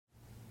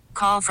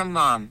call from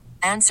mom.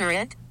 Answer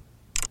it.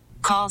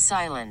 Call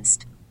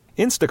silenced.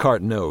 Instacart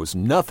knows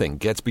nothing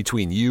gets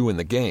between you and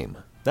the game.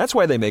 That's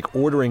why they make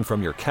ordering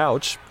from your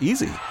couch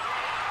easy.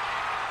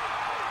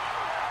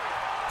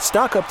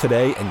 Stock up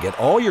today and get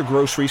all your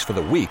groceries for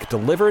the week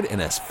delivered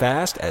in as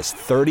fast as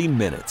 30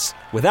 minutes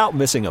without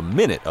missing a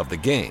minute of the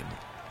game.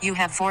 You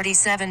have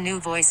 47 new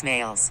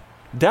voicemails.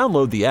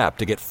 Download the app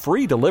to get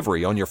free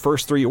delivery on your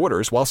first 3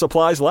 orders while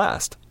supplies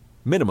last.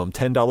 Minimum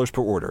 $10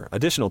 per order.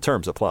 Additional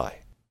terms apply.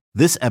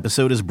 This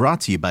episode is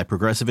brought to you by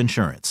Progressive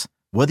Insurance.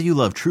 Whether you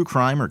love true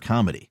crime or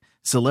comedy,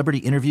 celebrity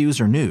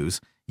interviews or news,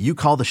 you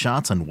call the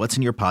shots on what's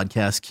in your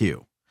podcast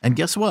queue. And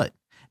guess what?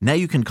 Now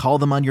you can call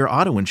them on your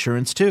auto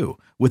insurance too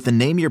with the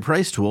Name Your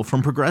Price tool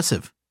from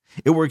Progressive.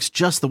 It works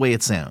just the way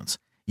it sounds.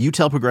 You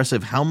tell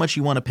Progressive how much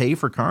you want to pay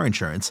for car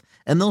insurance,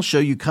 and they'll show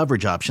you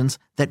coverage options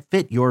that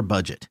fit your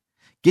budget.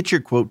 Get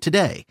your quote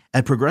today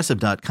at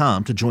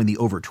Progressive.com to join the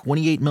over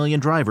 28 million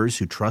drivers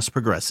who trust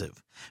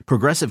Progressive.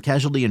 Progressive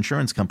Casualty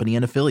Insurance Company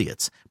and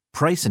Affiliates.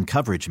 Price and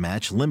coverage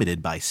match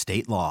limited by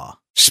state law.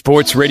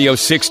 Sports Radio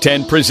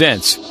 610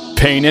 presents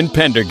Payne and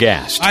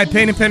Pendergast. Hi,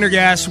 Payne and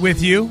Pendergast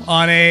with you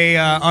on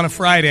a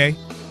Friday.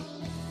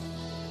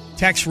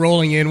 Text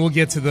rolling in. We'll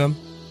get to them.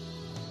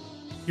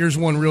 Here's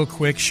one real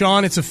quick.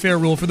 Sean, it's a fair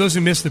rule. For those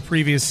who missed the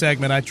previous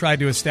segment, I tried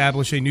to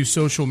establish a new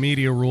social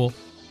media rule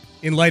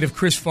in light of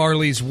Chris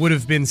Farley's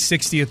would-have-been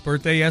 60th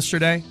birthday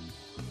yesterday,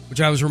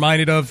 which I was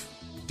reminded of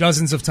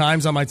dozens of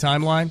times on my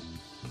timeline.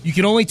 You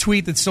can only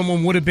tweet that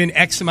someone would have been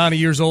X amount of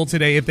years old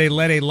today if they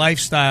led a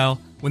lifestyle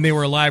when they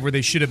were alive where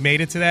they should have made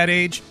it to that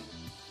age.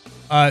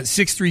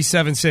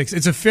 6376.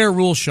 It's a fair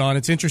rule, Sean.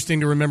 It's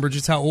interesting to remember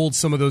just how old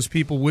some of those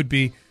people would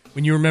be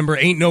when you remember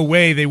ain't no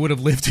way they would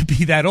have lived to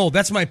be that old.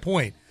 That's my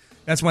point.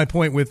 That's my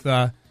point with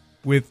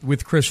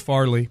Chris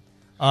Farley.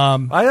 You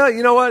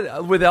know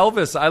what? With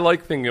Elvis, I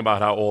like thinking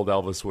about how old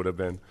Elvis would have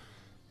been.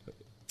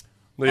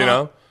 You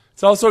know?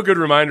 It's also a good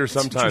reminder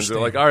sometimes. They're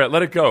like, all right,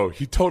 let it go.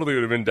 He totally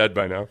would have been dead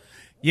by now.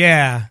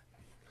 Yeah.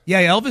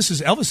 Yeah,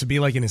 Elvis would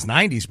be like in his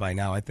 90s by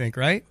now, I think,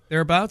 right?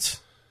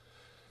 Thereabouts?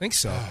 I think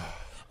so.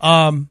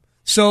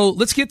 So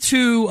let's get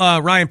to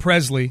Ryan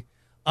Pressly.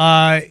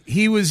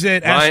 He was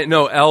at...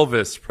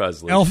 Elvis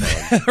Presley.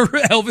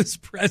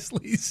 Elvis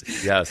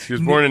Presley's... Yes, he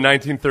was born in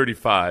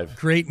 1935.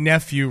 Great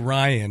nephew,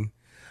 Ryan.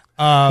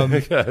 So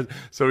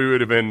he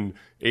would have been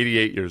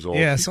 88 years old.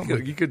 Yeah,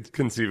 he could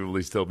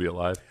conceivably still be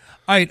alive.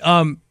 All right,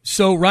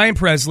 so Ryan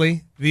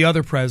Pressly, the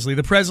other Pressly,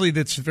 the Pressly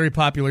that's very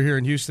popular here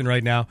in Houston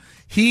right now,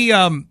 he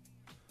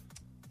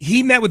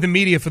met with the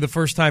media for the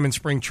first time in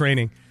spring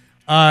training.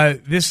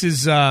 This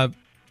is a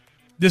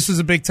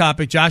big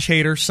topic. Josh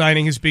Hader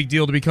signing his big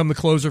deal to become the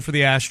closer for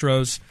the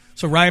Astros.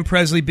 So Ryan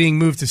Pressly being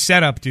moved to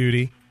setup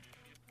duty.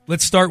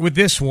 Let's start with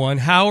this one.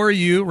 How are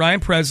you,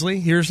 Ryan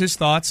Pressly? Here's his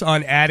thoughts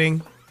on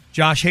adding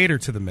Josh Hader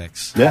to the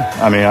mix. Yeah,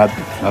 I mean,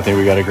 I think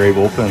we got a great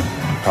bullpen.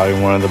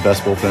 Probably one of the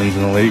best bullpens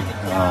in the league.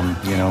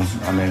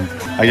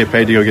 I get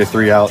paid to go get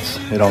 3 outs.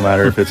 It don't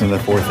matter if it's in the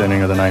 4th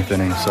inning or the 9th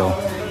inning. So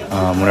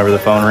whenever the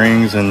phone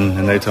rings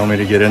and they tell me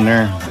to get in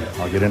there,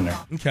 I'll get in there.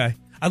 Okay.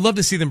 I'd love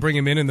to see them bring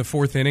him in the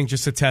 4th inning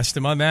just to test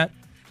him on that.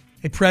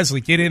 Hey,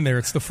 Pressly, get in there.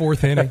 It's the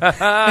 4th inning.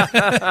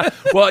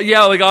 Well,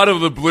 yeah, like out of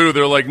the blue,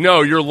 they're like,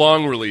 no, you're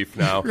long relief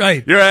now.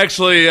 Right. You're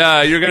actually,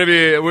 you're going to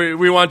be,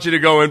 we want you to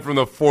go in from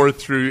the 4th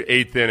through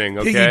 8th inning,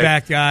 okay?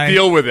 Piggyback guy.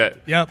 Deal with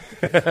it.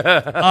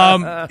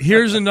 Yep.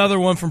 Here's another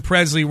one from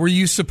Pressly. Were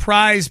you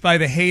surprised by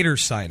the Hader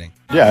signing?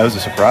 Yeah, it was a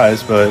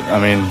surprise, but,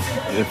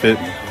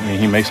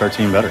 he makes our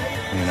team better.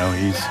 You know,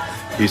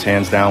 he's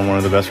hands down one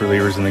of the best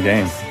relievers in the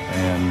game.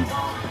 And,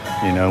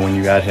 when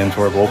you add him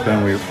to our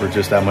bullpen, we're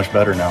just that much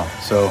better now.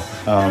 So,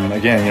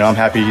 again, I'm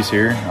happy he's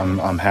here.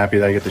 I'm happy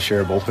that I get to share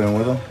a bullpen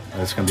with him.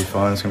 It's going to be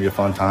fun. It's going to be a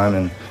fun time.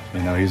 And,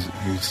 he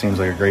seems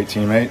like a great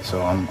teammate,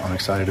 so I'm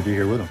excited to be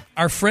here with him.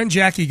 Our friend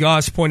Jackie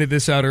Goss pointed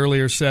this out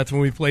earlier, Seth,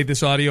 when we played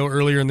this audio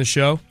earlier in the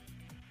show,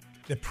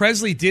 that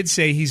Pressly did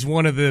say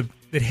that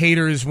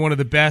Hader is one of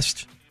the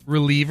best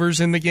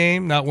relievers in the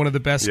game, not one of the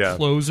best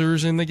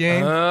closers in the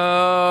game.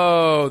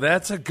 Oh,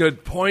 that's a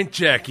good point,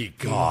 Jackie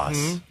Goss.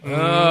 Mm-hmm.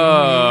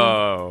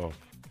 Oh.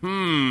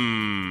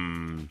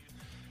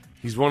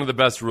 He's one of the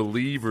best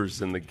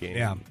relievers in the game.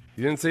 Yeah.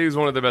 He didn't say he was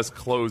one of the best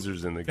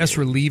closers in the game. Best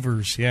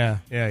relievers, yeah.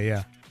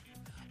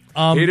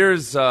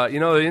 Hader's,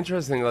 the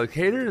interesting thing, like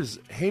Hader's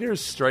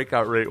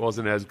strikeout rate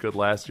wasn't as good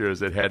last year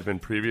as it had been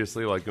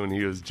previously, like when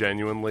he was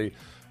genuinely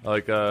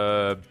like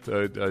a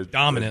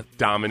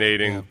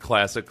dominating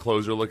classic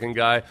closer-looking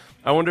guy.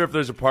 I wonder if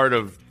there's a part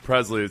of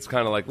Pressly that's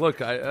kind of like,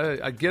 look,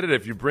 I get it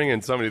if you bring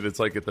in somebody that's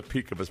like at the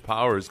peak of his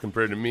powers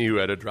compared to me who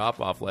had a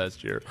drop-off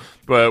last year,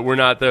 but we're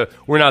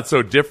not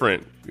so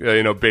different,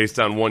 based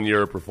on 1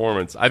 year of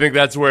performance. I think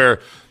that's where,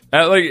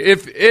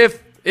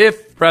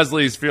 if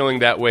Pressly's feeling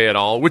that way at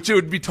all, which it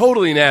would be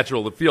totally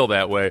natural to feel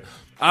that way,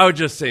 I would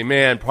just say,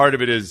 man, part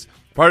of it is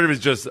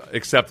just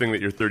accepting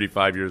that you're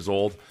 35 years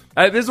old.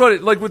 This is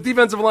what, like with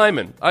defensive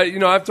linemen,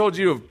 I've told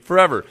you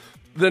forever,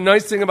 the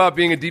nice thing about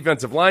being a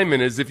defensive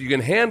lineman is if you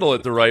can handle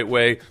it the right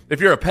way,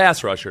 if you're a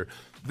pass rusher,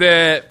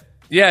 that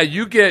Yeah,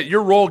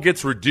 your role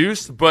gets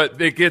reduced,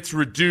 but it gets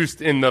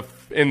reduced in the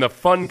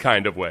fun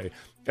kind of way.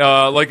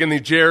 Like in the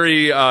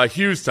Jerry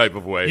Hughes type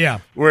of way. Yeah.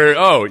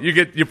 Where,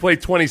 you play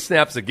 20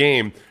 snaps a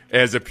game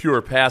as a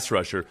pure pass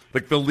rusher,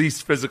 like the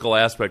least physical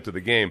aspect of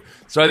the game.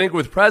 So I think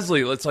with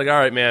Pressly, it's like, all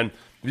right, man,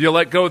 you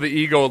let go of the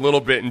ego a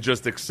little bit and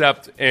just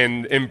accept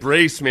and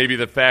embrace maybe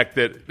the fact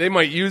that they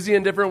might use you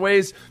in different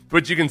ways,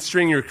 but you can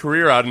string your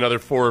career out another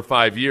 4 or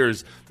 5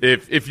 years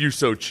if you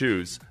so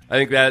choose. I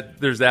think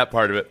that there's that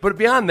part of it. But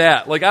beyond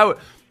that, like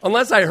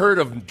unless I heard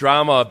of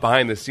drama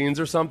behind the scenes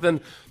or something,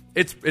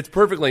 it's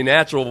perfectly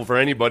natural for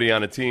anybody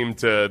on a team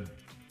to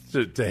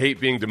hate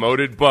being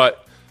demoted,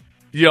 but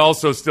you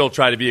also still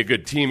try to be a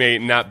good teammate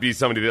and not be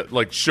somebody that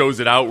like shows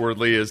it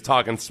outwardly as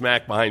talking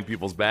smack behind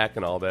people's back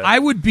and all that. I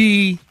would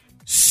be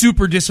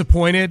super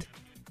disappointed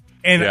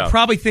and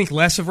probably think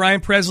less of Ryan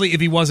Pressly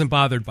if he wasn't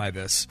bothered by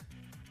this.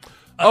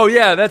 Oh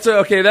yeah, that's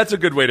a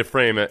good way to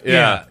frame it.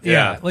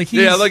 Yeah. Like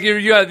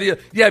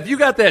if you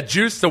got that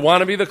juice to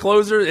want to be the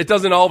closer, it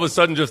doesn't all of a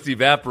sudden just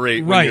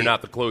evaporate when you're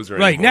not the closer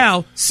anymore. Right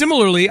now,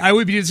 similarly, I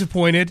would be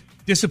disappointed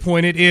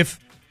if,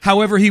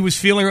 however he was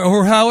feeling,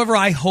 or however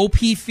I hope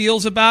he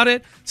feels about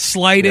it,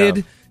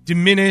 slighted,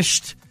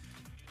 diminished,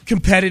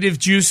 competitive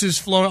juices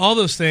flowing, all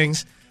those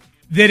things,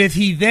 that if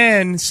he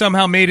then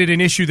somehow made it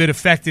an issue that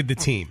affected the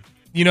team.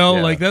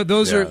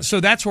 Those are, so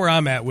that's where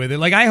I'm at with it.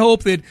 Like, I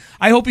hope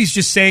he's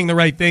just saying the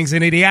right things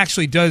and that he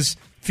actually does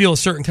feel a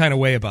certain kind of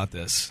way about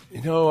this.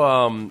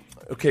 So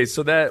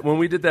that when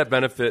we did that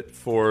benefit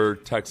for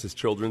Texas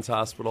Children's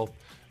Hospital,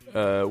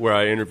 where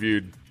I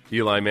interviewed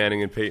Eli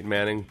Manning and Peyton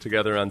Manning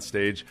together on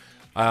stage,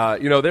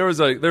 there was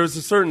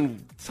a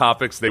certain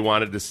topics they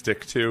wanted to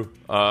stick to,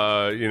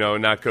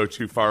 not go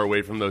too far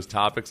away from those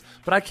topics.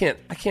 But I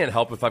can't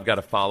help if I've got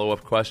a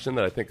follow-up question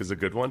that I think is a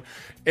good one.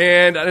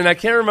 And I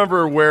can't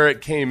remember where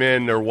it came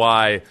in or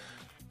why,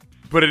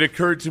 but it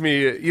occurred to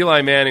me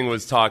Eli Manning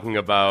was talking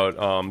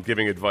about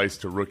giving advice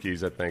to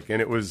rookies, I think. And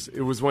it was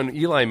when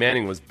Eli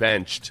Manning was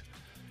benched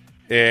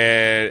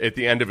and at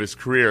the end of his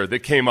career that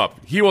came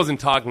up. He wasn't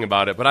talking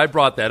about it, but I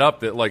brought that up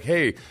that, like,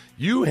 hey,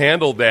 you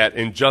handled that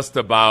in just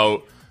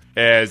about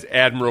as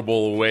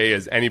admirable a way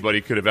as anybody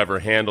could have ever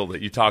handled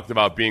it. You talked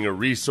about being a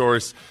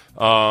resource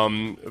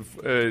for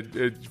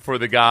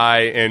the guy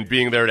and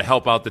being there to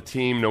help out the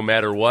team no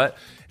matter what.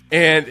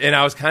 And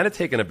I was kind of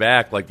taken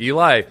aback. Like,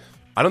 Eli,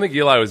 I don't think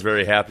Eli was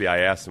very happy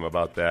I asked him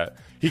about that.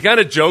 He kind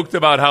of joked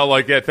about how,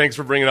 like, yeah, thanks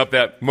for bringing up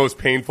that most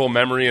painful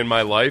memory in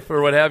my life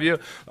or what have you.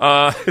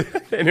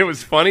 And it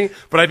was funny,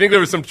 but I think there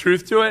was some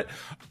truth to it.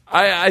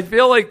 I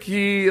feel like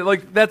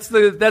that's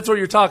what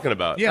you're talking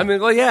about. Yeah. I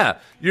mean, like, yeah,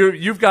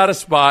 you've got a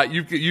spot.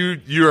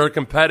 You're a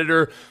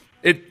competitor.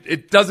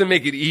 It doesn't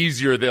make it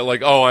easier that,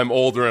 like, oh, I'm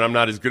older and I'm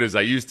not as good as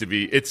I used to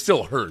be. It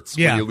still hurts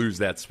when you lose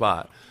that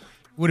spot.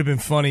 Would have been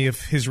funny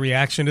if his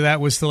reaction to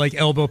that was to, like,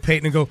 elbow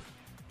Peyton and go,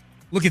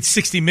 look at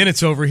 60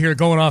 Minutes over here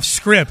going off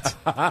script.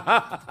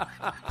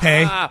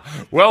 Hey.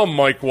 Well,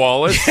 Mike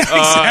Wallace, exactly.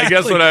 I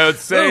guess what I would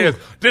say is,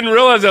 didn't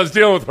realize I was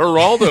dealing with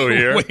Geraldo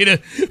here.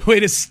 way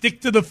to stick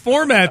to the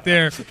format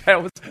there.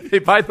 Hey,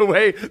 by the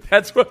way,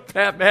 that's what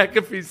Pat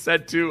McAfee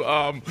said to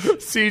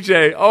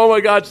CJ. Oh, my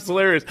gosh, it's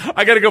hilarious.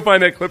 I got to go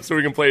find that clip so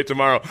we can play it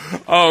tomorrow.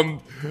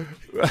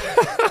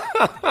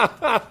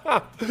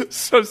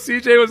 So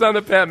CJ was on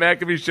the Pat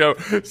McAfee show.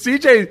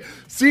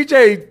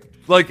 CJ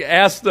like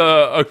asked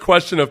a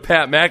question of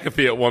Pat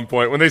McAfee at one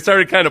point when they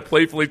started kind of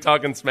playfully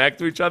talking smack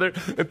to each other.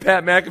 And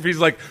Pat McAfee's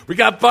like, we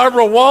got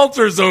Barbara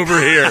Walters over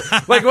here.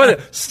 Like,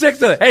 what? Stick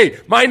to it. Hey,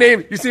 my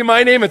name, you see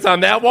my name? It's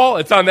on that wall.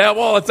 It's on that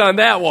wall. It's on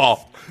that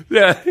wall.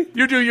 Yeah,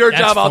 you do your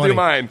job, funny. I'll do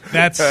mine.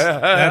 That's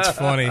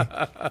funny.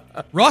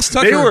 Ross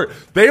Tucker.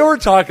 They were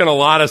talking a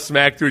lot of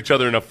smack to each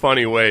other in a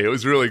funny way. It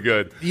was really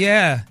good.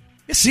 Yeah.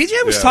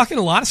 CJ was talking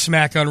a lot of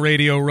smack on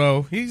Radio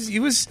Row. He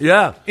was,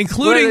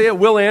 including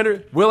Will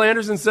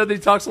Anderson said that he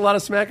talks a lot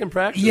of smack in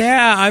practice.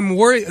 Yeah, I'm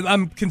worried.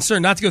 I'm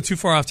concerned. Not to go too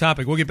far off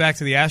topic. We'll get back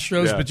to the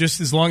Astros, but just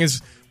as long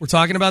as we're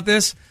talking about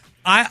this,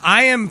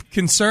 I am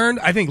concerned.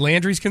 I think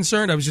Landry's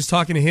concerned. I was just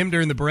talking to him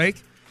during the break.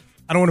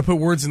 I don't want to put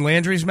words in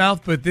Landry's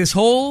mouth, but this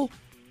whole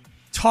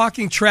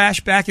talking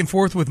trash back and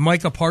forth with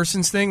Micah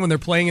Parsons thing when they're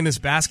playing in this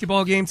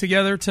basketball game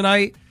together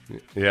tonight.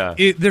 Yeah,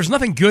 there's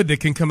nothing good that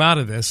can come out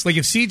of this. Like,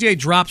 if CJ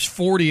drops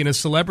 40 in a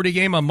celebrity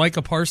game on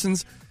Micah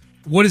Parsons,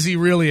 what has he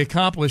really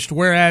accomplished?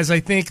 Whereas I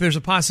think there's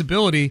a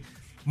possibility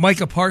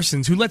Micah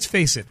Parsons, who, let's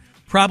face it,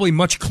 probably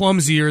much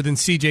clumsier than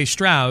CJ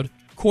Stroud,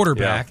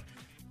 quarterback,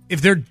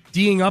 if they're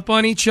D'ing up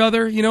on each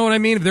other, you know what I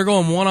mean? If they're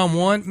going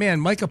one-on-one,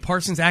 man, Micah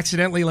Parsons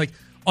accidentally, like,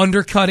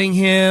 undercutting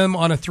him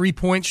on a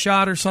three-point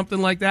shot or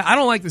something like that. I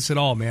don't like this at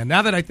all, man.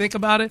 Now that I think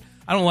about it,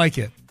 I don't like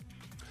it.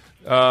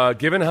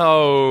 Given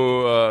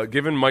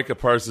Micah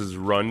Parsons'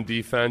 run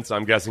defense,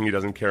 I'm guessing he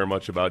doesn't care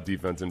much about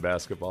defense in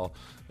basketball.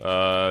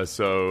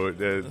 So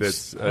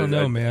that's I don't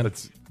know, man.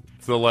 It's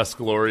the less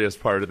glorious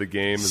part of the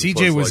game.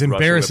 CJ was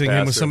embarrassing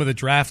him with some of the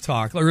draft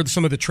talk or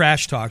some of the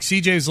trash talk.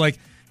 CJ's like,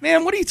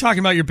 Man, what are you talking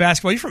about your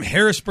basketball? You're from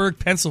Harrisburg,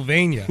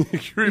 Pennsylvania.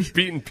 You're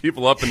beating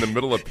people up in the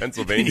middle of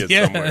Pennsylvania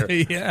somewhere.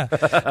 Yeah.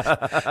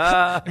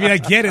 I mean, I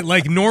get it.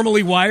 Like,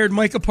 normally wired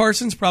Micah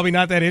Parsons, probably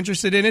not that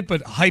interested in it,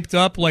 but hyped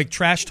up, like,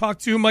 trash talk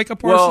to Micah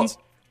Parsons.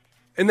 Well,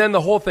 and then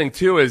the whole thing,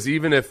 too, is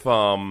even if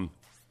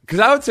because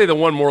I would say the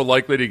one more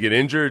likely to get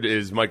injured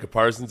is Micah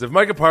Parsons. If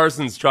Micah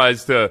Parsons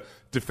tries to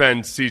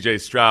defend C.J.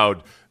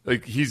 Stroud,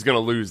 like, he's going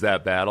to lose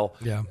that battle.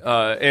 Yeah.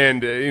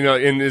 And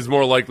is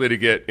more likely to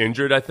get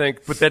injured, I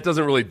think. But that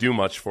doesn't really do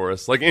much for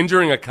us. Like,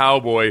 injuring a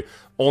Cowboy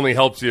only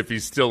helps you if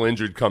he's still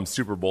injured come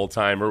Super Bowl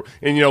time.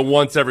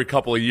 Once every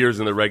couple of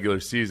years in the regular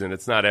season.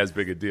 It's not as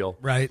big a deal.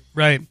 Right.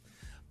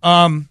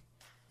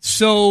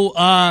 So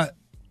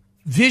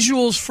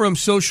visuals from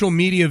social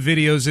media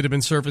videos that have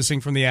been surfacing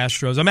from the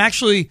Astros. I'm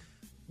actually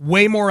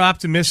way more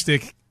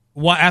optimistic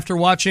after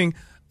watching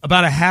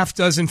about a half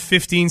dozen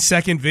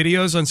 15-second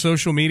videos on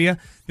social media.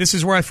 This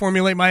is where I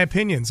formulate my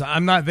opinions.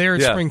 I'm not there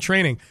at spring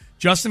training.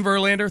 Justin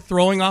Verlander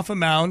throwing off a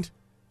mound.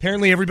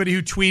 Apparently everybody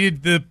who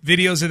tweeted the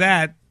videos of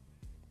that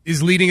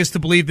is leading us to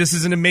believe this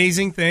is an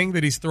amazing thing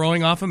that he's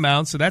throwing off a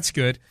mound, so that's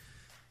good.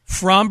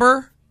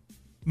 Framber,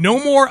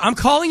 no more. I'm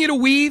calling it a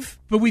weave,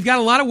 but we've got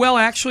a lot of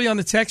actually on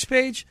the text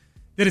page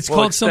that it's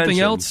called something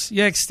else.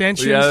 Yeah,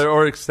 extensions. Yeah,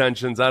 or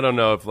extensions. I don't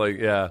know if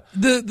the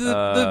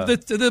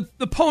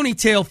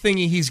ponytail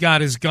thingy he's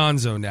got is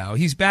gonzo now.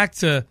 He's back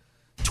to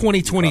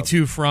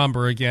 2022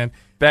 Framber again.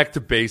 Back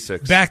to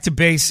basics.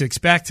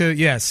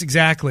 Yes,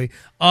 exactly.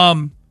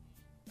 I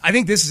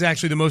think this is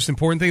actually the most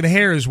important thing. The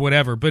hair is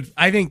whatever, but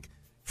I think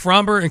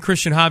Framber and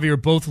Christian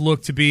Javier both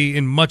look to be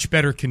in much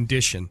better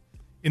condition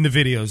in the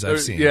videos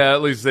I've seen. Yeah,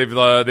 at least they've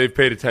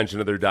paid attention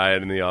to their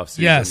diet in the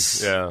offseason.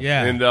 Yes.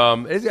 Yeah. And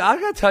I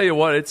got to tell you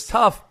what, it's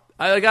tough.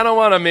 I don't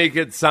want to make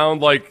it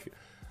sound like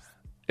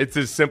it's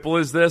as simple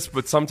as this,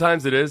 but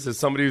sometimes it is. As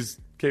somebody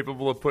who's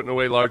capable of putting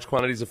away large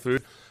quantities of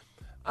food,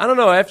 I don't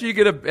know. After you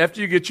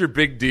get your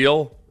big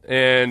deal,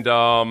 and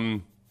like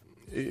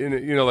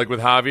with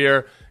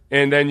Javier,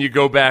 and then you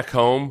go back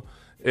home,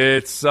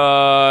 it's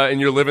and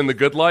you're living the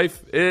good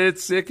life.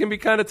 It can be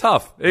kind of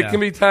tough. It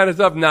can be kind of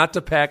tough not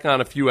to pack on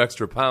a few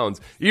extra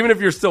pounds, even if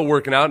you're still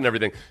working out and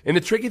everything. And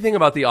the tricky thing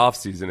about the off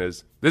season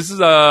is this is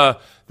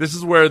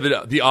where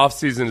the off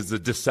season is a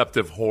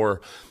deceptive whore.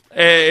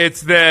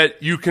 It's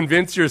that you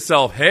convince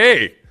yourself,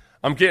 hey,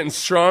 I'm getting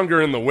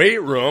stronger in the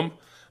weight room,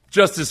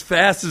 just as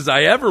fast as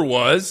I ever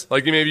was.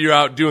 Like maybe you're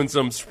out doing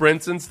some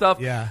sprints and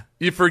stuff. Yeah.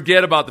 You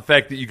forget about the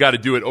fact that you got to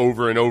do it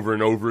over and over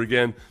and over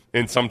again,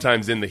 and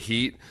sometimes in the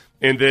heat.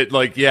 And that,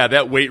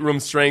 that weight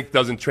room strength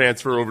doesn't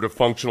transfer over to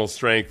functional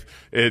strength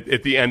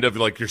at the end of,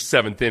 your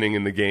seventh inning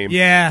in the game.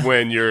 Yeah.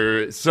 When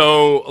you're –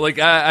 so,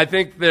 I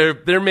think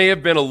there may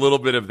have been a little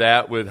bit of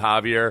that with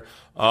Javier.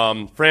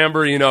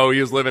 Framber,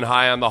 he was living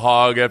high on the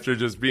hog after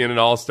just being an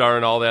all-star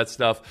and all that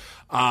stuff.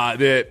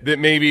 That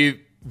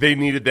maybe they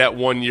needed that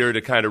 1 year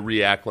to kind of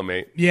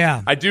reacclimate.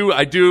 Yeah.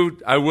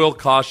 I will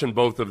caution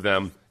both of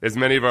them, as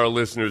many of our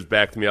listeners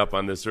backed me up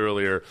on this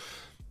earlier.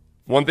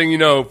 One thing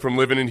from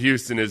living in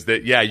Houston is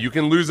that, you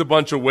can lose a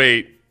bunch of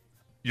weight.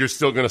 You're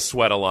still going to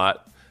sweat a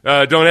lot.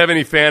 Don't have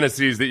any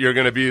fantasies that you're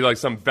going to be like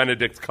some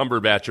Benedict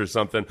Cumberbatch or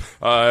something,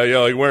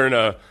 wearing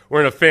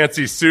a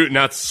fancy suit and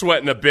not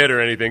sweating a bit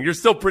or anything. You're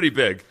still pretty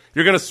big.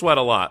 You're going to sweat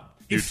a lot,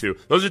 you two.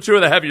 Those are two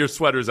of the heavier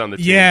sweaters on the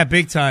team. Yeah,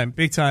 big time.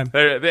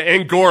 The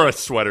Angora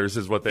sweaters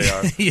is what they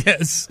are.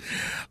 Yes.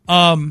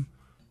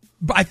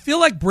 But I feel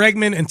like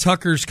Bregman and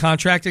Tucker's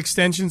contract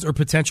extensions or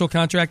potential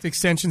contract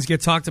extensions get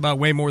talked about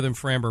way more than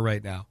Framber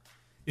right now.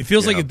 It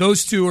feels like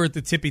those two are at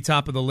the tippy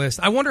top of the list.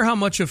 I wonder how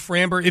much of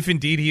Framber, if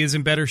indeed he is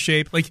in better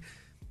shape,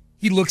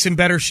 he looks in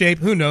better shape.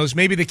 Who knows?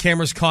 Maybe the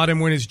cameras caught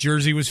him when his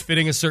jersey was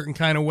fitting a certain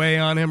kind of way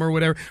on him or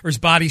whatever, or his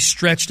body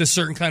stretched a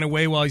certain kind of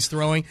way while he's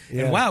throwing.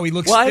 Yeah. And wow, he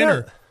looks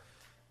thinner.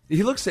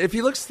 If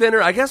he looks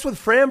thinner, I guess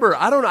with Framber,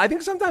 I don't know. I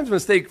think sometimes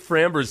mistake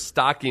Framber's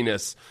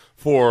stockiness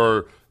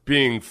for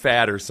being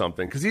fat or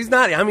something, because he's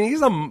not. I mean,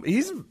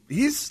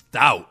 he's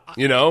stout.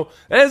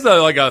 As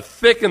a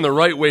thick in the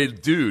right way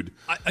dude.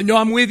 No,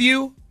 I'm with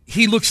you.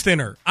 He looks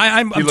thinner.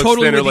 I'm looks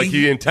totally thinner, with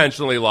you. he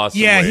intentionally lost.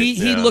 Some weight.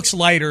 He looks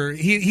lighter.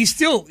 He's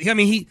still. I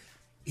mean,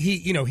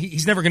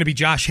 he's never going to be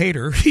Josh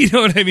Hader. You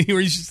know what I mean? Where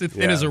he's just as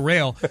thin as a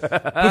rail.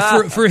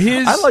 But for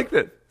his, I like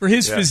that. For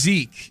his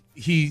physique,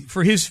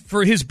 for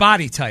his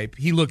body type,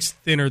 he looks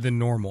thinner than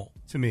normal.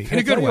 To me, in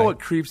a good way. What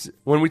creeps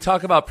when we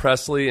talk about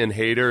Pressly and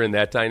Hader and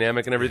that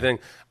dynamic and everything?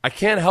 I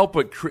can't help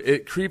but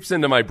it creeps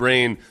into my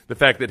brain the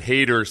fact that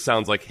Hader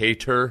sounds like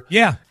hater.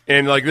 Yeah,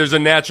 and there's it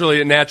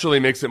naturally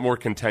makes it more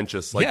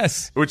contentious.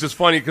 Yes, which is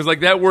funny because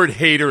that word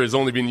hater has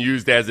only been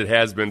used as it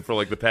has been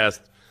for the past.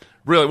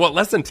 Really,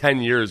 less than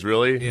 10 years,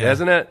 really,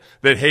 hasn't it?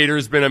 That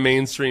hater's been a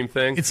mainstream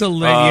thing. It's a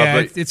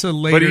it's a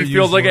later. But he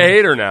feels like a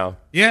hater now.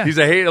 Yeah, he's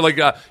a hater.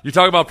 You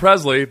talk about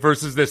Pressly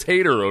versus this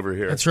hater over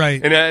here. That's right.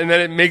 And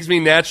then it makes me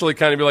naturally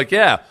kind of be like,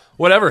 yeah,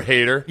 whatever,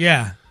 hater.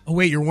 Yeah. Oh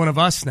wait, you're one of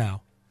us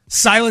now.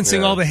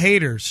 Silencing all the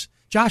haters.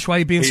 Josh, why are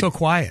you being so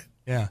quiet?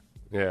 Yeah.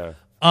 Yeah.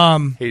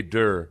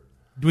 Hater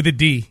with a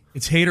D.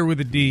 It's hater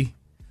with a D.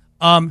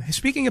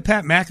 Speaking of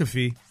Pat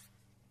McAfee.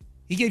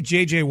 He gave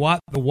J.J. Watt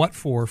the what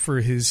for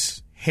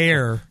his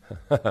hair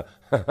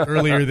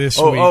earlier this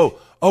week.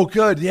 Oh,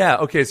 good. Yeah.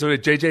 Okay, so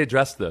J.J.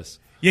 addressed this.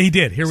 Yeah, he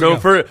did. Here we go.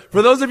 So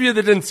for those of you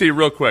that didn't see,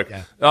 real quick,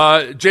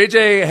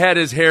 J.J. had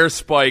his hair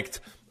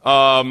spiked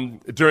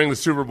during the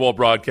Super Bowl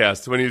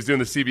broadcast when he was doing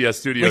the CBS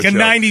studio like a show.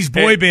 90s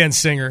boy band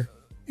singer.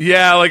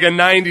 Yeah, like a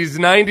 90s.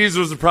 90s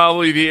was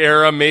probably the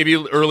era, maybe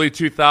early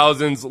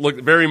 2000s.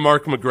 Looked very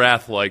Mark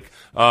McGrath-like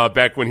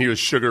back when he was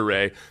Sugar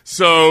Ray.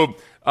 So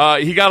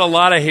he got a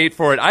lot of hate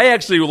for it. I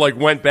actually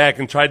went back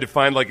and tried to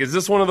find, is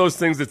this one of those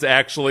things that's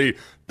actually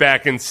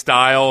back in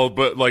style,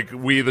 but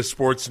we, the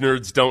sports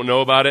nerds, don't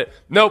know about it?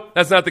 Nope,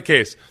 that's not the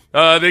case.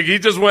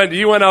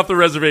 He went off the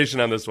reservation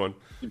on this one.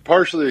 You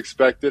partially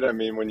expect it. I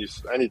mean,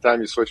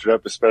 anytime you switch it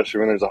up, especially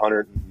when there's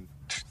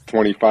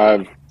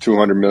 125,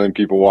 200 million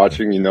people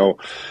watching,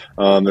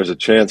 there's a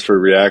chance for a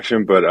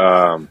reaction. But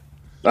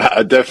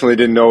I definitely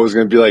didn't know it was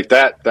going to be like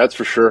that. That's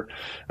for sure.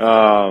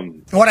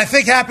 What I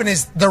think happened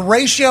is the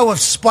ratio of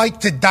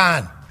spike to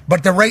Don.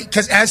 But the rate,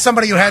 because as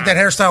somebody who had that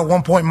hairstyle at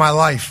one point in my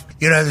life,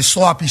 the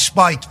sloppy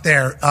spike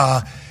there,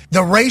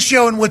 the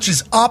ratio in which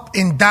is up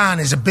and down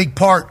is a big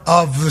part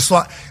of the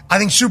slot. I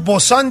think Super Bowl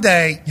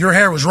Sunday, your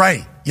hair was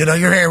right. Your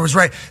hair was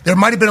right. There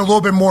might have been a little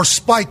bit more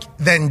spike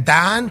than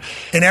Don,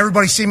 and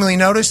everybody seemingly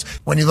noticed.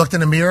 When you looked in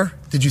the mirror,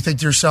 did you think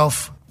to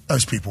yourself,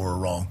 those people were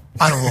wrong?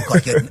 I don't look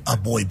like a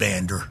boy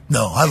bander.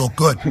 No, I look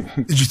good.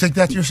 Did you think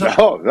that to yourself?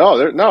 No.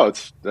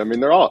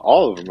 They're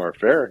all of them are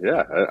fair.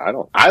 Yeah,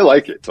 I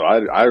like it, so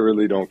I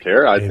really don't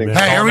care. I think.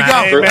 Hey, here we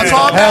go. That's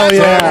all. Hell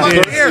yeah.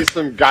 There's certainly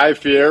some Guy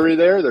Fieri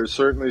there. There's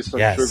certainly some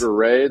Sugar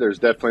Ray. There's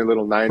definitely a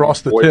little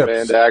 90s boy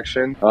band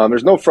action.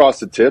 There's no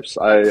frosted tips.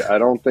 I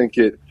don't think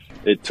it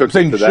took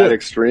it to that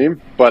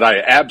extreme, but I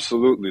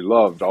absolutely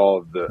loved all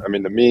of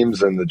the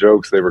memes and the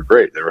jokes. They were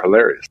great. They were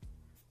hilarious.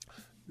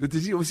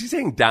 Was he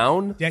saying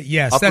down? Yeah,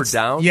 yes. Up or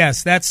down?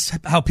 Yes, that's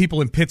how people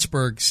in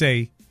Pittsburgh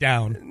say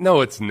down. No,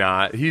 it's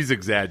not. He's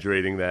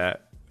exaggerating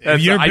that.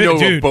 I know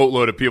a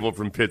boatload of people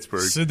from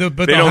Pittsburgh. They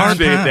don't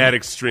say it that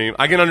extreme.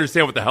 I can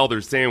understand what the hell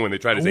they're saying when they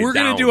try to say We're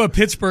going to do a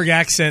Pittsburgh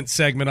accent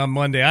segment on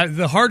Monday.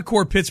 The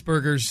hardcore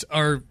Pittsburghers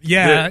are,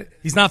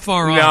 he's not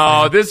far off.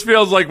 No, this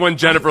feels like when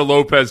Jennifer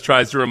Lopez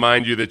tries to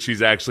remind you that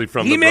she's actually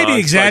from the Bronx. He may be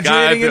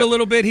exaggerating it a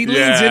little bit. He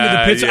leans into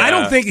the Pittsburgh.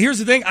 Yeah. Here's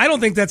the thing. I don't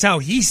think that's how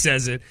he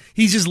says it.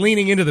 He's just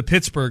leaning into the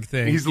Pittsburgh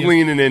thing. He's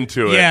leaning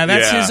into it. Yeah,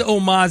 that's his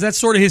homage. That's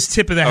sort of his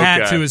tip of the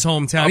hat to his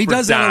hometown. He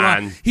does that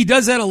a lot. He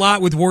does that a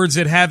lot with words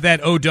that have that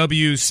OW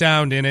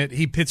sound in it.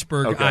 He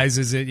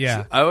Pittsburghizes it.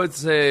 Yeah, so I would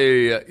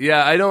say,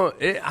 I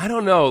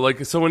don't know.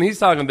 So when he's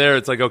talking there,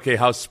 it's okay,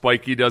 how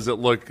spiky does it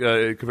look?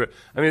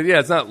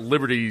 It's not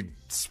Liberty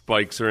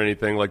spikes or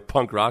anything like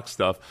punk rock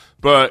stuff,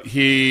 but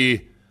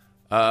I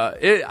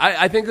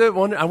think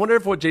that I wonder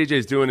if what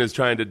JJ's doing is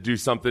trying to do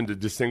something to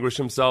distinguish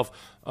himself,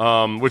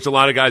 which a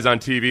lot of guys on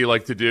TV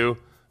like to do.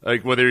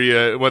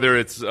 Whether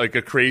it's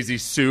a crazy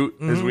suit,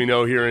 as we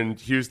know here in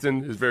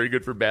Houston, is very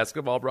good for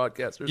basketball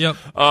broadcasters. Yep.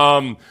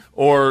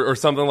 Or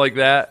something like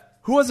that.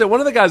 Who was it? One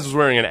of the guys was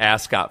wearing an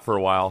ascot for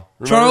a while.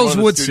 Charles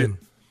Woodson.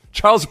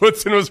 Charles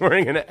Woodson was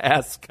wearing an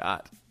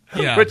ascot.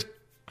 Yeah. Which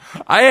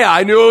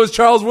I knew it was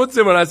Charles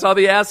Woodson when I saw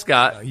the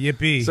ascot.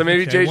 Yippee. So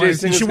maybe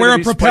JJ's you should wear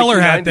a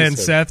propeller hat then,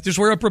 Seth. Just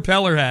wear a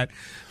propeller hat.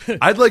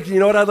 I'd like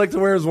to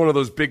wear is one of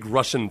those big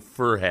Russian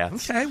fur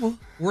hats. Okay, well,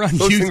 we're on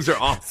those things are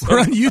awesome. We're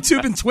on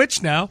YouTube and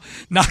Twitch now.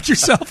 Knock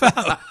yourself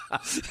out.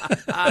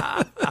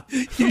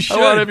 You should.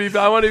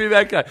 I want to be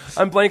that guy.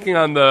 I'm blanking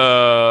on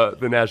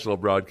the national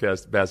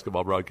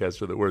basketball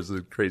broadcaster that wears the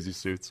crazy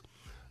suits.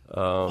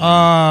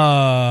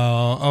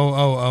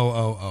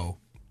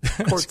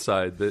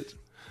 Courtside that.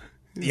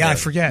 Yeah, I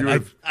forget.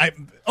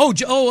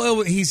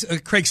 He's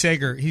Craig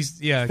Sager.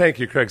 Thank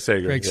you, Craig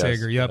Sager. Craig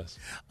Sager. Yep. Yes.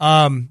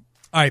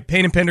 All right,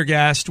 Payne and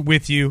Pendergast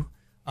with you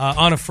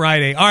on a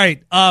Friday. All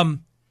right,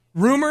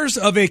 rumors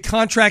of a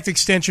contract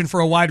extension for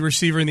a wide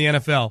receiver in the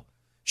NFL.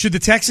 Should the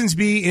Texans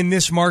be in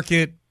this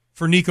market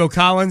for Nico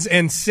Collins?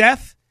 And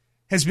Seth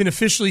has been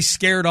officially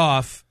scared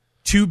off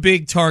 2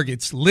 big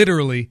targets,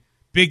 literally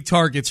big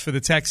targets for the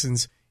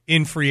Texans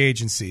in free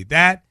agency.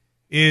 That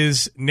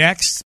is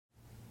next.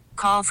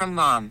 Call from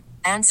mom.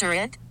 Answer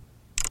it.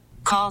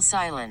 Call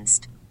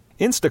silenced.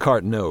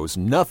 Instacart knows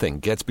nothing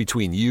gets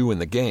between you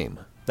and the game.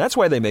 That's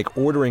why they make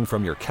ordering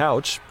from your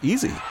couch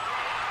easy.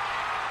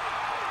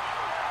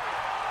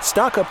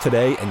 Stock up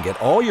today and get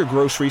all your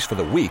groceries for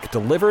the week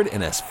delivered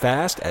in as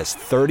fast as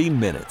 30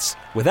 minutes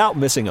without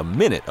missing a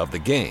minute of the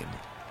game.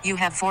 You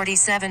have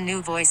 47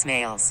 new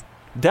voicemails.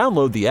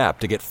 Download the app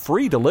to get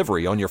free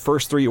delivery on your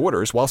first 3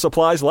 orders while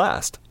supplies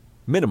last.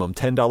 Minimum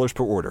 $10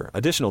 per order.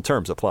 Additional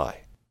terms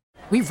apply.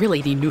 We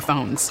really need new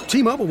phones.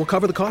 T-Mobile will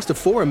cover the cost of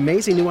 4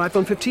 amazing new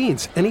iPhone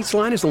 15s, and each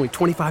line is only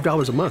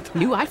 $25 a month.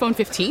 New iPhone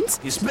 15s?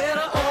 It's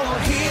better over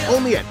here.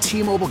 Only at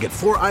T-Mobile, get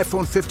 4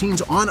 iPhone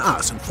 15s on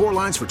us and 4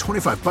 lines for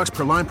 $25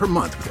 per line per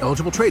month with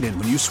eligible trade-in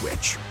when you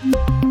switch.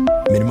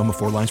 Minimum of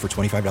 4 lines for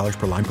 $25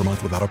 per line per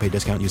month with autopay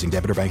discount using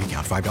debit or bank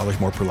account.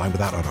 $5 more per line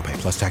without autopay,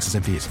 plus taxes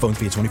and fees. Phone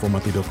fee at 24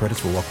 monthly bill credits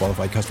for well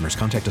qualified customers.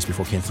 Contact us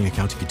before canceling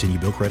account to continue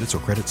bill credits or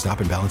credit stop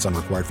and balance on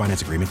required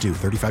finance agreement due.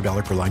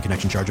 $35 per line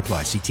connection charge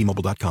applies. See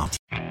T-Mobile.com.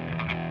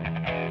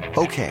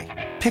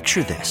 Okay,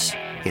 picture this.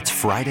 It's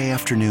Friday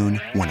afternoon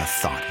when a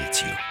thought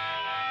hits you.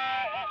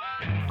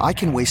 I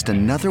can waste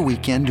another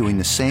weekend doing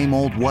the same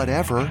old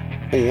whatever,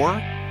 or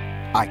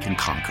I can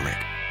conquer it.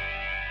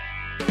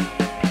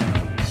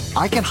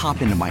 I can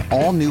hop into my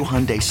all-new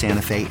Hyundai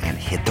Santa Fe and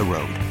hit the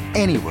road.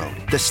 Any road.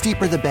 The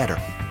steeper, the better.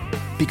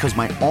 Because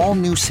my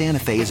all-new Santa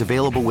Fe is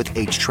available with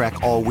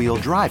H-Track all-wheel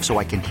drive, so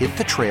I can hit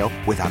the trail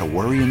without a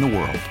worry in the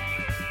world.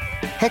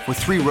 Heck, with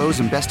 3 rows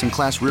and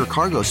best-in-class rear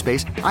cargo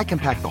space, I can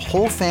pack the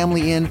whole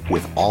family in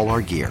with all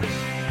our gear.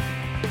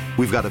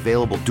 We've got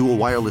available dual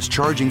wireless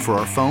charging for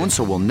our phones,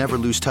 so we'll never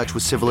lose touch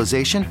with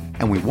civilization,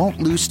 and we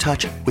won't lose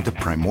touch with the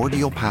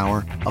primordial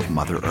power of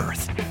Mother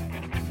Earth.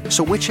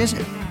 So which is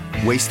it?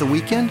 Waste the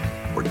weekend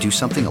or do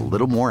something a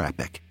little more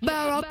epic?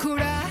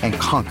 And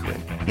conquer it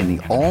in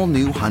the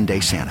all-new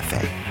Hyundai Santa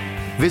Fe.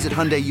 Visit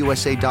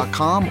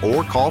HyundaiUSA.com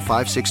or call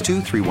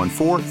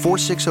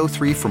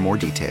 562-314-4603 for more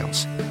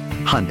details.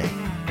 Hyundai,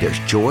 there's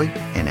joy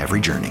in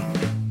every journey.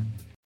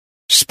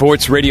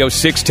 Sports Radio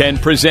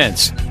 610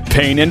 presents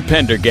Payne and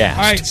Pendergast.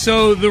 All right,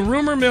 so the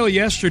rumor mill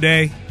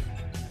yesterday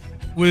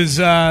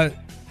was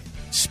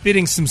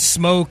spitting some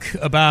smoke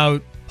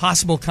about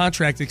possible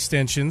contract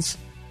extensions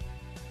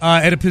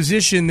at a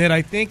position that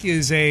I think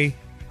I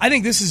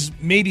think this is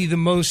maybe the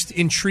most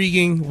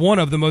intriguing, one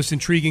of the most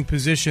intriguing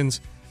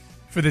positions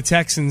for the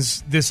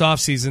Texans this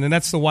offseason, and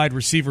that's the wide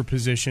receiver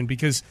position,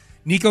 because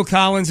Nico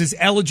Collins is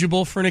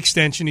eligible for an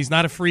extension. He's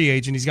not a free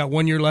agent. He's got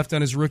 1 year left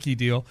on his rookie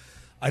deal.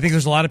 I think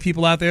there's a lot of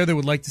people out there that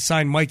would like to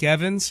sign Mike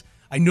Evans.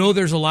 I know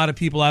there's a lot of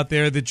people out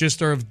there that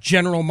just are of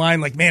general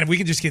mind, like, man, if we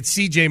can just get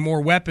CJ more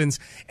weapons.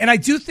 And I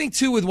do think,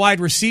 too, with wide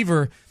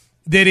receiver,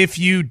 that if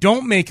you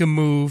don't make a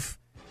move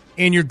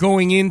and you're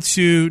going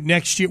into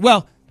next year,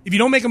 well, if you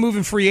don't make a move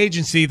in free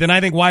agency, then I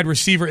think wide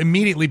receiver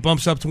immediately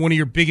bumps up to one of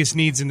your biggest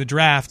needs in the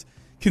draft,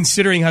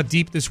 considering how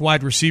deep this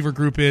wide receiver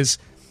group is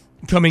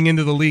coming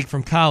into the league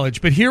from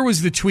college. But here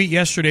was the tweet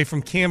yesterday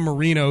from Cam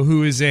Marino,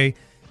 who is a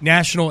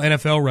national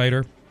NFL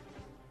writer.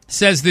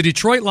 Says the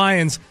Detroit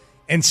Lions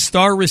and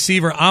star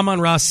receiver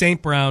Amon-Ra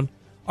St. Brown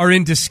are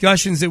in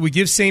discussions that would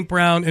give St.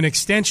 Brown an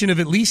extension of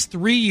at least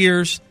 3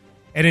 years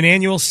at an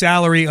annual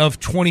salary of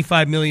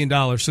 $25 million.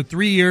 So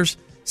 3 years,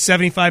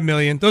 $75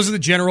 million. Those are the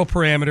general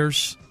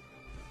parameters.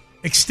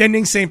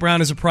 Extending St.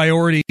 Brown is a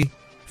priority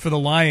for the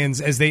Lions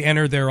as they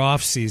enter their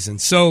offseason.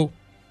 So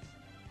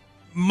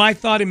my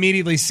thought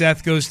immediately,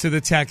 Seth, goes to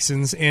the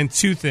Texans and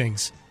two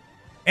things.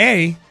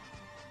 A,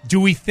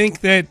 do we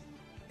think that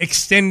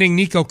extending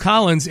Nico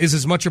Collins is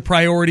as much a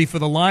priority for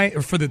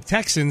the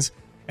Texans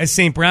as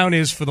St. Brown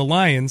is for the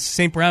Lions?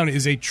 St. Brown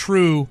is a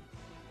true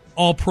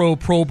all-pro,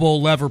 Pro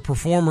Bowl level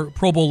performer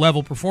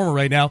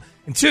right now.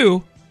 And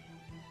two,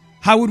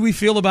 how would we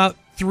feel about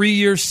 3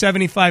 years,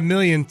 $75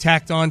 million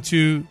tacked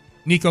onto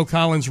Nico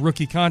Collins'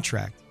 rookie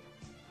contract?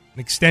 An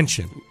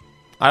extension.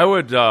 I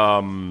would.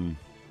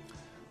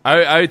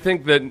 I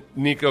think that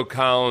Nico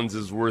Collins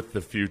is worth the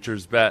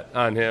futures bet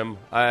on him.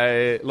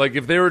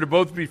 If they were to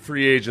both be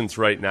free agents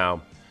right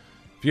now,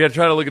 if you had to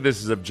try to look at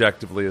this as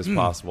objectively as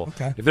possible,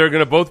 okay. If they're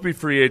going to both be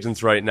free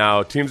agents right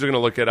now, teams are going to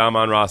look at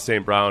Amon-Ra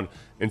St. Brown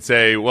and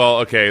say, well,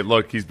 okay,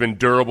 look, he's been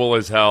durable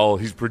as hell.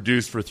 He's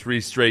produced for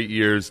 3 straight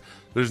years.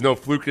 There's no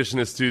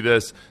flukishness to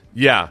this.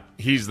 Yeah,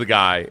 he's the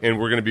guy, and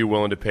we're going to be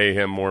willing to pay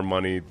him more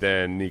money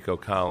than Nico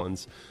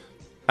Collins.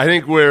 I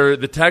think where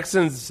the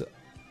Texans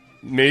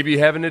maybe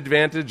have an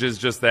advantage is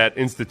just that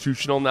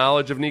institutional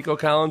knowledge of Nico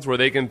Collins, where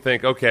they can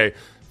think, okay,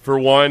 for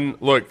one,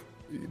 look,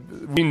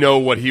 we know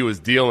what he was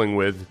dealing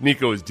with,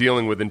 Nico was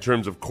dealing with in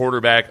terms of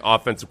quarterback,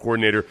 offensive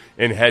coordinator,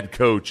 and head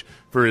coach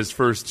for his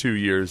first 2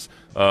 years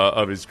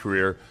of his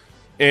career.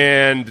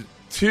 And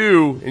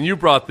two, and you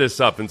brought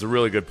this up, and it's a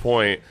really good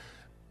point,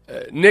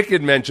 Nick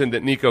had mentioned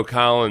that Nico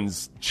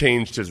Collins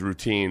changed his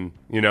routine,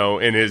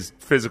 in his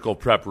physical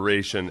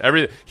preparation.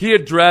 He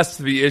addressed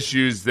the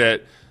issues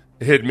that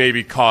had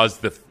maybe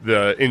caused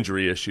the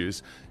injury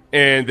issues,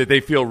 and that they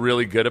feel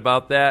really good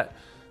about that.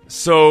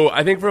 So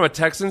I think from a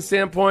Texan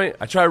standpoint,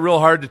 I try real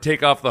hard to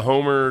take off the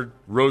Homer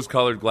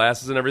rose-colored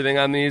glasses and everything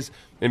on these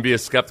and be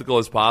as skeptical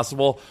as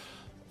possible.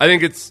 I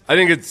think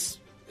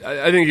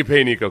you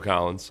pay Nico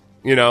Collins.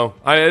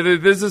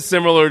 This is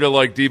similar to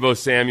like Deebo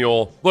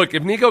Samuel. Look,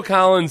 if Nico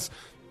Collins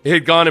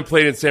had gone and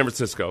played in San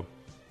Francisco,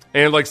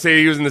 and like say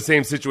he was in the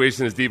same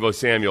situation as Deebo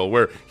Samuel,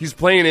 where he's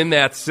playing in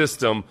that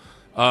system,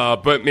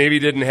 but maybe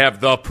didn't have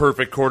the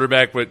perfect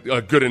quarterback, but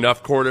a good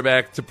enough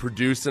quarterback to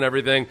produce and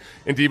everything.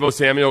 And Deebo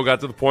Samuel got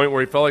to the point where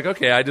he felt like,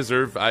 okay, I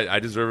deserve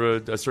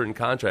a certain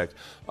contract.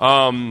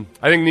 I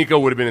think Nico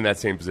would have been in that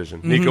same position.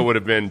 Mm-hmm. Nico would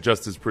have been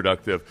just as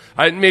productive.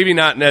 Maybe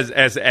not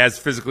as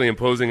physically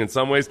imposing in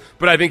some ways,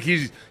 but I think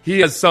he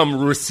has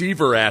some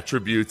receiver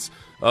attributes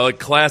like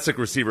classic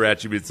receiver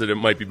attributes that it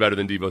might be better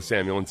than Deebo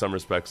Samuel in some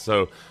respects.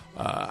 So,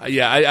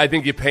 I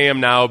think you pay him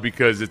now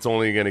because it's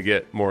only going to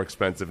get more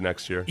expensive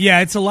next year.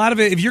 Yeah, it's a lot of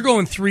it. If you're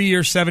going 3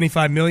 years,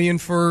 $75 million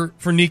for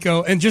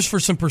Nico, and just for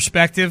some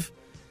perspective,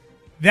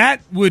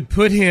 that would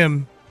put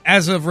him,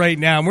 as of right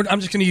now, I'm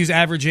just going to use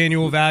average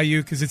annual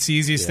value because it's the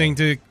easiest thing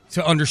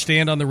to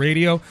understand on the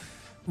radio.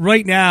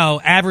 Right now,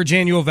 average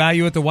annual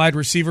value at the wide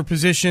receiver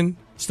position,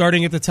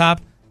 starting at the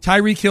top,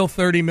 Tyreek Hill,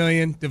 $30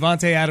 million,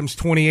 Devontae Adams,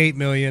 $28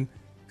 million,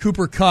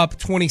 Cooper Kupp,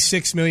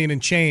 $26 million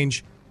and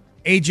change,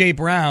 A.J.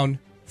 Brown,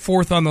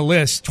 fourth on the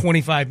list,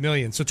 $25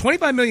 million. So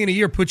 $25 million a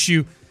year puts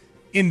you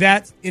in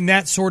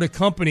that sort of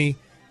company.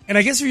 And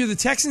I guess if you're the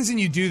Texans and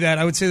you do that,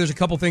 I would say there's a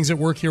couple things at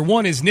work here.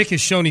 One is Nick has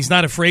shown he's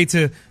not afraid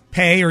to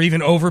pay or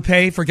even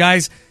overpay for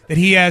guys that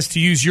he has, to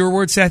use your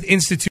word, Seth,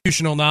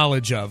 institutional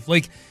knowledge of.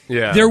 Like,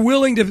 they're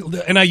willing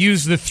to, and I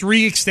use the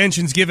 3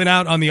 extensions given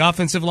out on the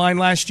offensive line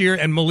last year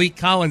and Malik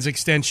Collins'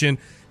 extension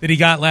that he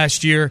got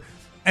last year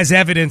as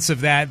evidence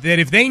of that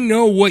if they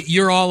know what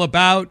you're all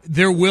about,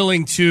 they're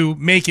willing to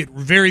make it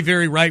very,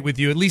 very right with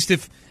you. At least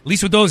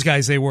with those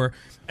guys they were.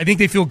 I think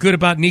they feel good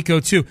about Nico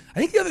too. I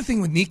think the other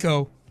thing with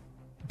Nico,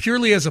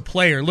 purely as a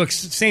player, look,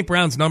 St.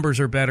 Brown's numbers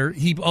are better.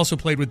 He also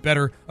played with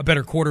a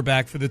better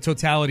quarterback for the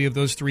totality of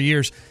those 3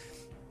 years.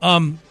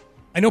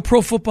 I know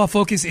Pro Football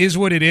Focus is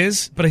what it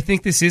is, but I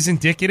think this is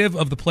indicative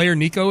of the player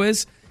Nico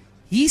is.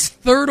 He's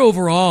 3rd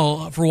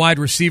overall for wide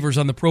receivers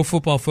on the Pro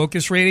Football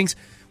Focus ratings,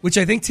 which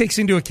I think takes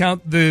into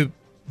account the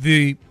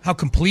how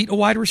complete a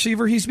wide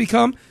receiver he's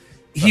become.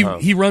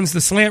 He runs the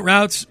slant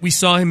routes. We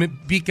saw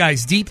him beat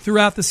guys deep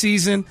throughout the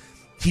season.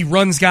 He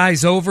runs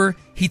guys over.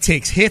 He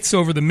takes hits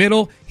over the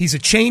middle. He's a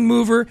chain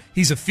mover.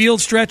 He's a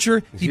field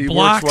stretcher. He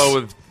blocks.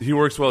 He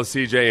works well with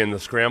CJ in the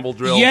scramble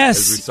drill. Yes,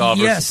 as we saw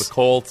versus the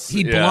Colts.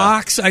 He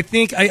blocks. I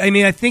think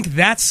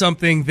that's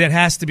something that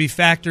has to be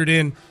factored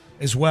in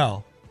as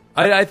well.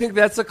 I think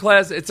that's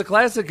it's a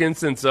classic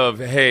instance of,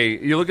 hey,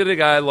 you look at a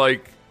guy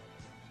like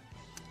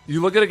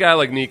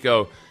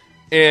Nico,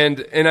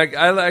 and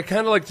I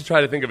kind of like to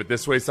try to think of it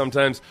this way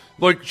sometimes.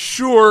 Like,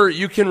 sure,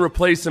 you can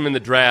replace him in the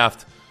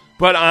draft,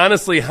 but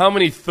honestly, how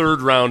many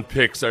third-round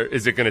picks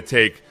is it going to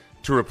take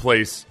to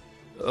replace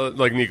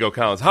like Nico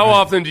Collins? How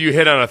often do you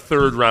hit on a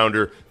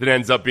third-rounder that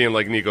ends up being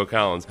like Nico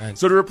Collins? Right.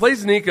 So to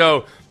replace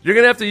Nico, you're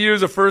going to have to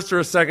use a first or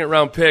a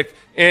second-round pick,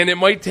 and it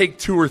might take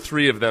 2 or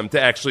 3 of them to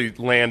actually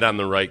land on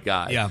the right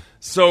guy. Yeah.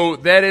 So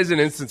that is an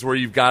instance where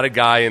you've got a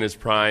guy in his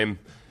prime,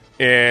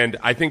 and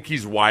I think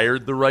he's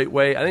wired the right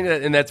way. I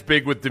think that's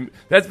big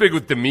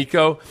with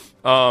D'Amico.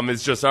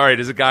 It's just, all right,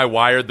 is a guy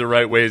wired the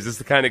right way? Is this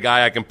the kind of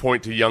guy I can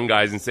point to young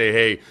guys and say,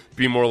 hey,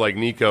 be more like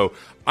Nico?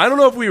 I don't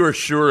know if we were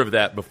sure of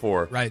that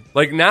before. Right.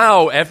 Like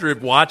now, after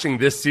watching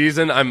this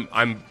season,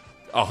 I'm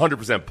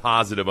 100%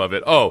 positive of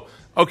it. Oh,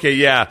 okay,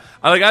 yeah.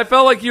 I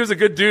felt like he was a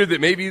good dude that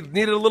maybe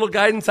needed a little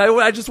guidance.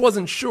 I just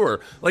wasn't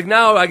sure. Like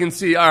now I can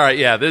see, all right,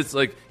 yeah, this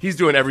he's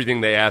doing everything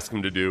they ask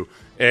him to do.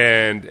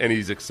 And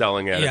he's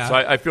excelling at it. So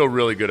I feel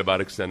really good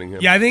about extending him.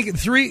 Yeah, I think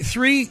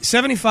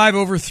 75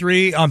 over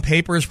 3 on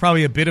paper is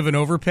probably a bit of an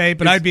overpay,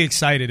 but I'd be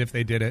excited if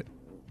they did it.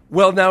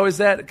 Well, now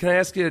can I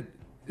ask you,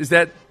 is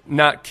that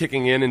not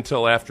kicking in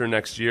until after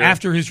next year?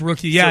 After his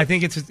rookie, yeah, I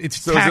think it's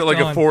so is it like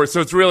on. a 4?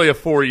 So it's really a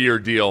 4-year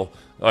deal,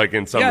 like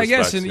in some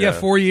respects. Yes,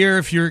 4-year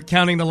if you're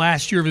counting the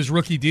last year of his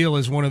rookie deal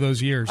as one of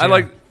those years. I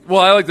like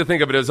to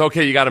think of it as,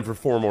 okay, you got him for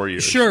 4 more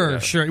years. Sure.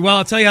 Well,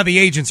 I'll tell you how the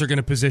agents are going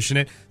to position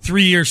it.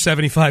 3 years,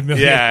 $75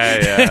 million.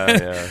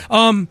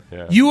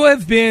 Yeah. You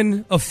have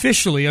been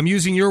officially, I'm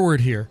using your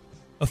word here,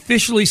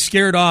 officially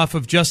scared off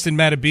of Justin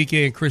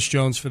Madubuike and Chris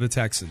Jones for the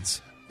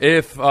Texans.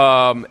 And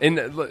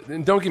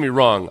don't get me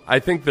wrong, I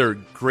think they're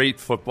great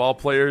football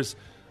players.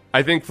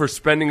 I think for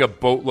spending a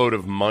boatload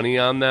of money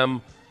on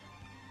them,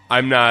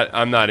 I'm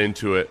not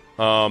into it.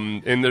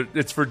 And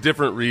it's for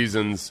different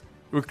reasons.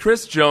 With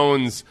Chris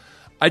Jones,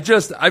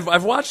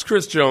 I've watched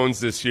Chris Jones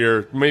this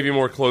year maybe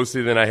more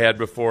closely than I had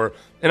before,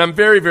 and I'm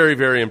very, very,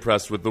 very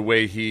impressed with the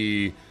way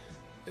he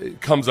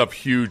comes up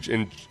huge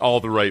in all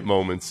the right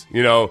moments.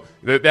 You know,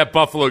 that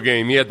Buffalo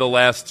game, he had the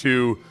last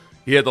two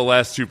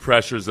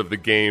pressures of the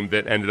game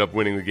that ended up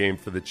winning the game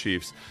for the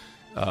Chiefs.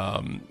 He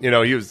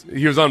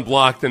was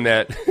unblocked in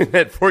that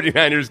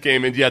 49ers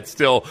game, and yet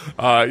still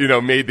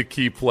made the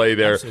key play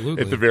there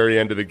at the very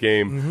end of the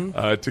game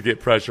to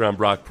get pressure on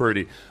Brock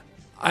Purdy.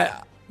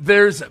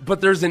 There's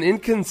an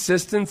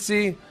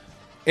inconsistency,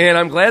 and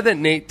I'm glad that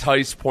Nate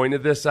Tice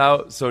pointed this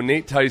out. So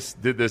Nate Tice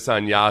did this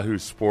on Yahoo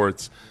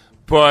Sports,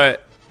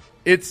 but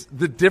it's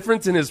the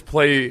difference in his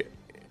play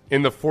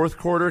in the fourth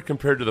quarter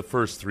compared to the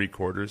first 3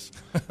 quarters.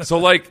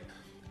 So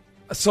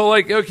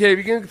okay,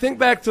 you can think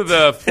back to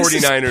the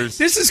 49ers.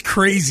 This is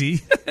crazy.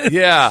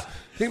 Yeah.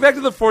 Think back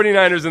to the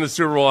 49ers in the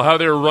Super Bowl, how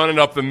they were running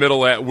up the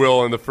middle at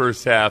will in the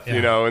first half,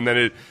 and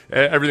then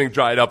everything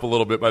dried up a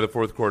little bit by the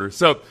fourth quarter.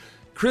 So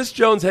Chris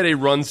Jones had a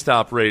run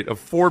stop rate of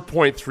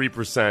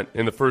 4.3%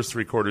 in the first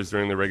 3 quarters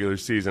during the regular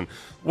season.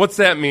 What's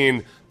that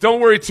mean?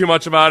 Don't worry too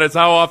much about it. It's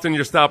how often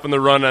you're stopping the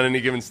run on any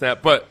given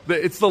snap. But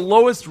it's the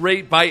lowest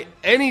rate by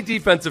any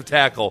defensive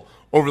tackle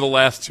over the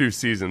last 2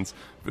 seasons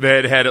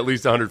that had at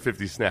least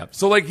 150 snaps.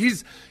 So, like,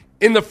 he's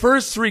in the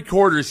first 3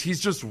 quarters, he's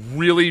just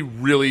really,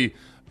 really,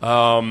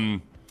 I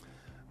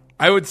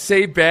would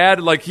say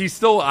bad. Like, he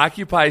still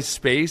occupies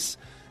space.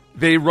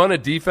 They run a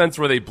defense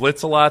where they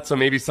blitz a lot, so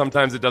maybe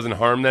sometimes it doesn't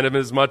harm them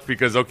as much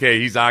because, okay,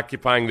 he's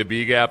occupying the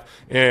B gap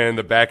and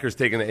the backer's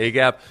taking the A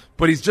gap,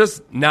 but he's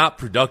just not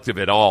productive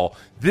at all.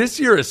 This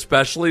year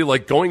especially,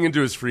 like going into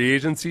his free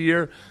agency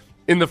year,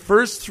 in the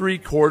first 3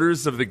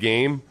 quarters of the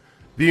game,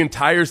 the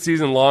entire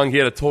season long, he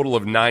had a total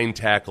of 9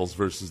 tackles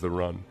versus the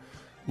run.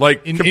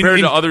 Like,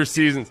 compared to other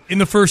seasons. In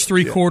the first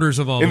 3 quarters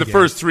of all in the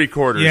first 3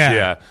 quarters,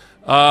 yeah.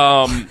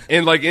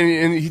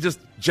 And he just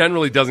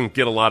generally doesn't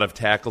get a lot of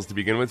tackles to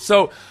begin with.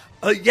 So,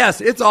 yes,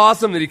 it's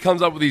awesome that he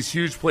comes up with these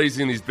huge plays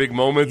in these big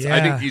moments. Yeah.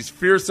 I think he's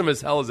fearsome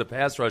as hell as a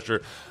pass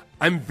rusher.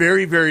 I'm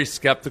very, very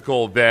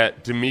skeptical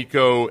that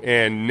D'Amico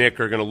and Nick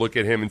are going to look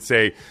at him and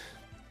say,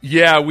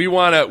 yeah, we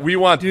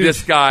want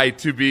this guy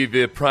to be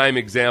the prime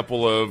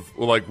example of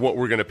like what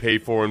we're going to pay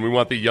for, and we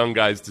want the young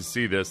guys to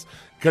see this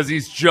because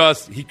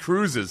he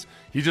cruises.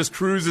 He just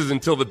cruises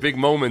until the big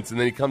moments, and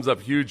then he comes up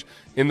huge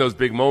in those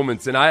big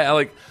moments. And I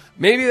like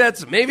maybe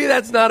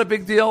that's not a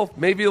big deal.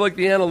 Maybe like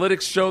the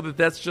analytics show that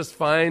that's just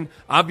fine.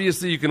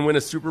 Obviously, you can win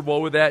a Super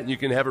Bowl with that, and you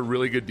can have a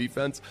really good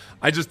defense.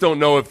 I just don't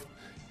know if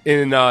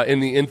in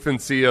the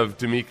infancy of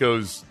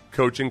D'Amico's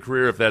coaching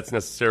career, if that's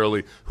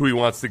necessarily who he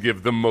wants to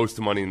give the most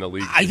money in the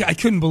league. I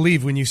couldn't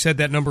believe when you said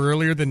that number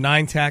earlier, the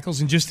 9 tackles,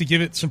 and just to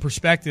give it some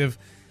perspective,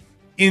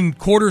 in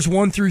quarters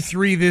 1 through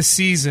 3 this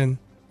season,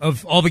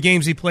 of all the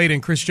games he played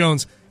in, Chris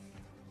Jones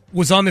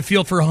was on the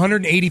field for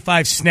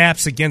 185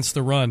 snaps against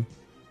the run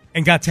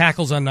and got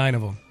tackles on 9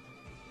 of them.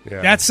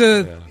 Yeah,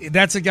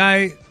 that's a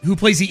guy who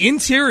plays the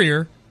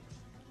interior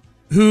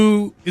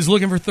who is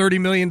looking for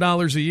 $30 million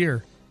a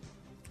year.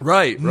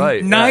 Right.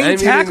 9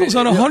 tackles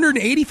on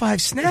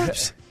 185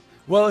 snaps.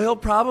 Well, he'll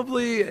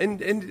probably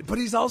but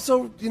he's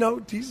also,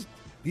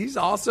 he's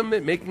awesome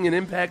at making an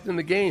impact in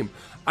the game.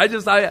 I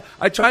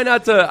try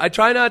not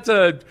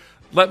to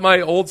let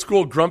my old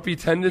school grumpy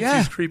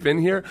tendencies creep in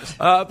here.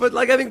 But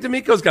like I think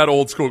D'Amico's got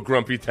old school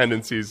grumpy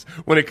tendencies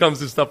when it comes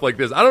to stuff like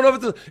this. I don't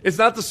know if it's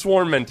not the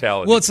swarm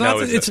mentality. Well,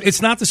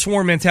 it's not the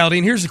swarm mentality.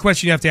 And here's the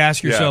question you have to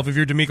ask yourself if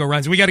you're D'Amico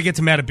Ryans. We got to get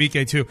to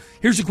Madubuike too.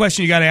 Here's the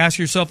question you got to ask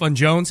yourself on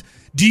Jones.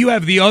 Do you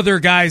have the other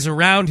guys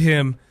around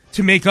him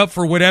to make up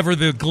for whatever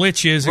the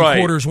glitch is in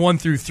quarters 1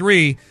 through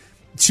 3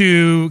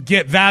 to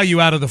get value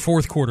out of the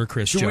fourth quarter,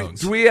 Chris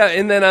Jones?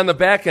 And then on the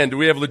back end, do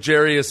we have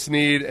L'Jarius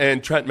Sneed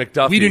and Trent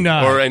McDuffie? We do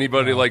not. Or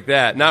anybody like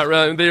that. Not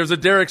really. There's a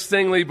Derek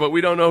Stingley, but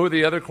we don't know who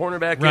the other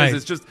cornerback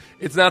is.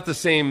 It's not the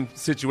same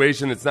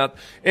situation. It's not,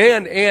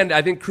 and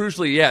I think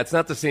crucially, it's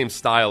not the same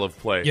style of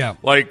play. Yeah.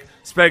 Like,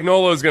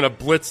 Spagnuolo is going to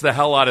blitz the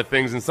hell out of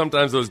things, and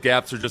sometimes those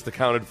gaps are just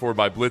accounted for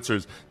by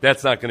blitzers.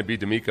 That's not going to be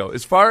D'Amico.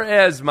 As far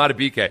as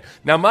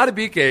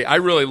Madubuike, I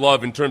really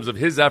love in terms of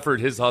his effort,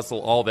 his hustle,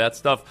 all that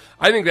stuff.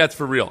 I think that's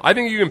for real. I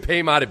think you can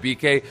pay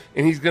Madubuike,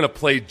 and he's going to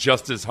play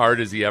just as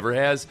hard as he ever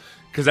has,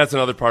 because that's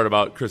another part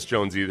about Chris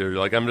Jones either.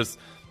 Like, I'm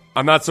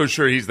not so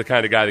sure he's the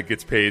kind of guy that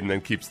gets paid and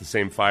then keeps the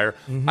same fire.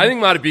 Mm-hmm. I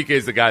think Madubuike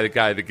is the guy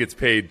that gets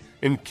paid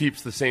and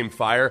keeps the same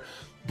fire.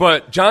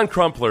 But John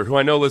Crumpler, who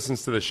I know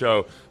listens to the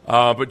show,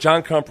 but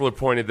John Crumpler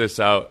pointed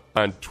this out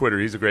on Twitter.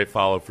 He's a great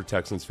follow for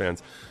Texans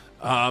fans.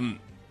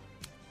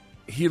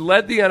 He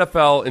led the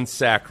NFL in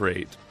sack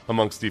rate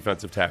amongst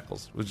defensive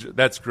tackles.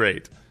 That's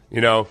great.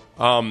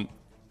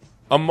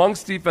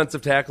 Amongst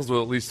defensive tackles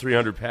with at least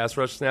 300 pass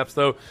rush snaps,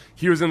 though,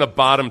 he was in the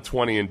bottom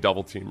 20 in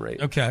double team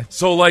rate. Okay.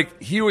 So, like,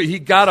 he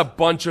got a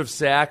bunch of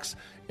sacks,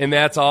 and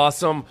that's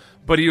awesome,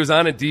 but he was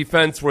on a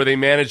defense where they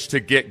managed to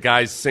get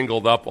guys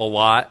singled up a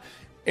lot.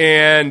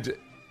 And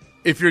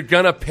if you're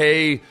going to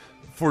pay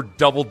for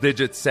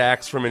double-digit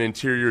sacks from an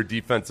interior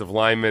defensive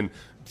lineman,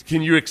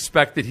 can you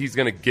expect that he's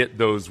going to get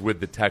those with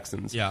the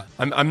Texans? Yeah.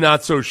 I'm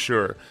not so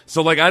sure.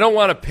 So, like, I don't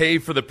want to pay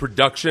for the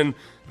production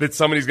that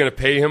somebody's going to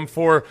pay him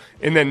for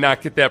and then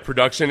not get that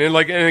production. And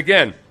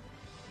again,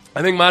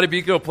 I think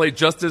Madubuike played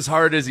just as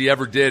hard as he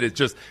ever did.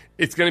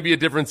 It's going to be a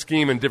different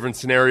scheme and different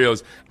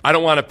scenarios. I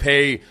don't want to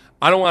pay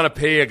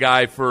a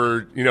guy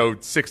for,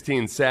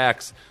 16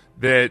 sacks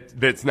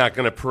that's not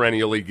going to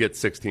perennially get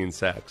 16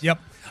 sacks. Yep.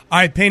 All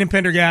right, Payne and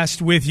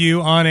Pendergast with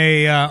you on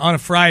a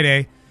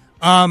Friday.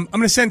 I'm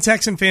going to send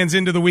Texan fans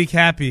into the week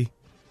happy.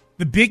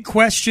 The big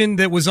question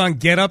that was on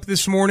Get Up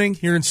this morning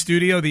here in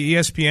studio, the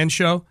ESPN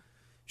show,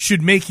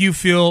 should make you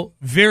feel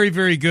very,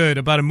 very good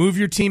about a move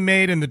your team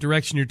made and the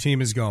direction your team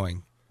is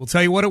going. We'll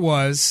tell you what it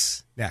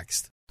was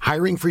next.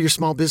 Hiring for your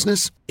small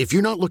business? If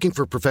you're not looking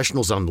for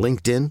professionals on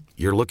LinkedIn,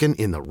 you're looking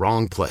in the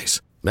wrong place.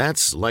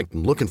 That's like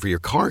looking for your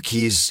car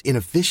keys in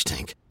a fish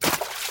tank.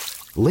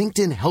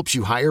 LinkedIn helps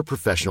you hire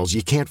professionals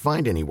you can't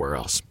find anywhere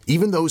else,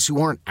 even those who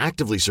aren't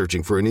actively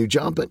searching for a new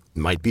job but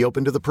might be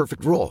open to the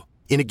perfect role.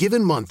 In a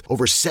given month,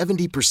 over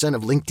 70%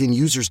 of LinkedIn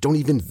users don't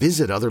even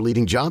visit other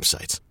leading job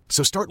sites.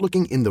 So start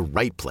looking in the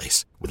right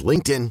place. With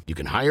LinkedIn, you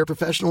can hire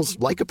professionals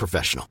like a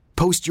professional.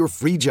 Post your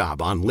free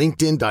job on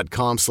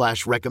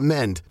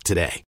linkedin.com/recommend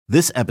today.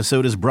 This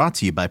episode is brought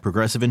to you by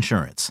Progressive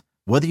Insurance.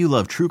 Whether you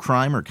love true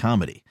crime or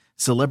comedy,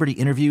 celebrity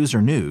interviews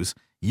or news,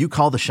 you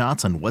call the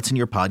shots on what's in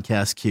your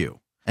podcast queue.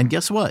 And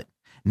guess what?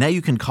 Now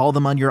you can call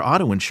them on your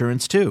auto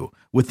insurance too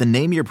with the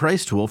Name Your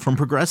Price tool from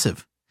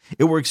Progressive.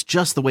 It works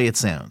just the way it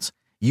sounds.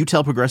 You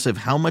tell Progressive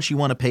how much you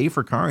want to pay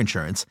for car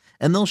insurance,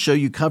 and they'll show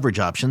you coverage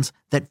options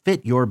that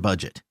fit your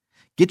budget.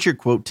 Get your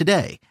quote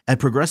today at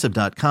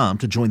Progressive.com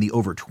to join the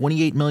over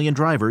 28 million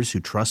drivers who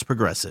trust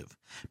Progressive.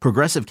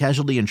 Progressive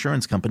Casualty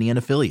Insurance Company and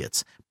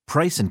Affiliates.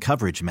 Price and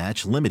coverage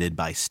match limited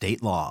by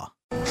state law.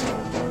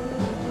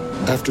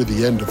 After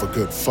the end of a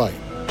good fight,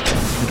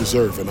 you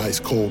deserve an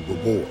ice-cold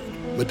reward.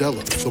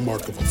 Modelo is the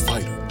mark of a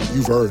fighter.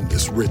 You've earned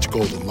this rich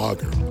golden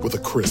lager with a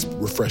crisp,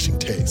 refreshing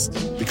taste.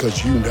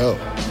 Because you know,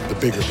 the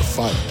bigger the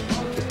fight,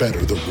 the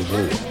better the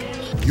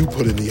reward. You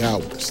put in the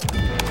hours,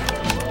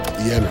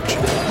 the energy,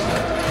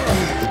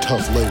 the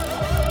tough labor.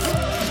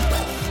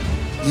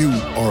 You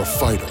are a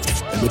fighter,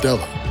 and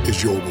Modelo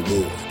is your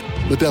reward.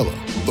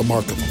 Modelo, the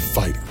mark of a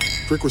fighter.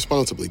 Drink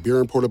responsibly. Beer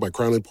imported by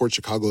Crown Imports,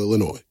 Chicago,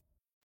 Illinois.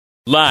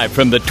 Live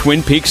from the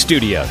Twin Peaks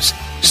studios,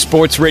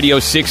 Sports Radio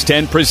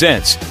 610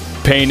 presents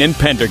Payne and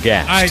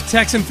Pendergast. All right,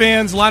 Texan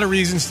fans, a lot of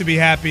reasons to be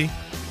happy.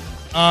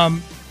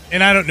 And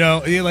I don't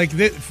know, like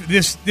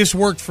this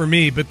worked for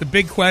me, but the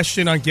big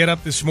question on Get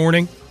Up this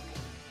morning,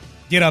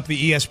 Get Up,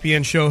 the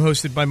ESPN show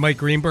hosted by Mike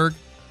Greenberg,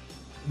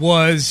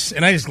 was,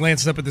 and I just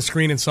glanced up at the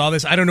screen and saw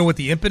this, I don't know what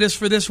the impetus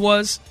for this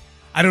was.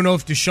 I don't know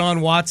if Deshaun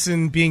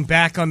Watson being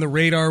back on the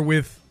radar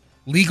with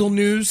legal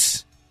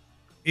news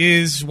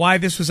is why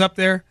this was up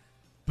there.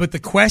 But the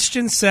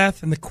question,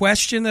 Seth, and the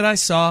question that I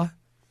saw,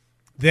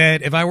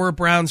 that if I were a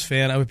Browns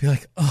fan, I would be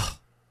like, oh,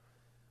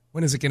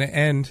 when is it going to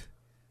end?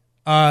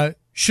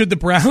 Should the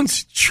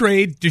Browns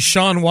trade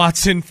Deshaun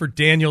Watson for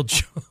Daniel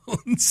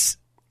Jones?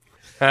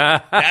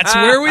 That's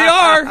where we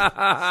are.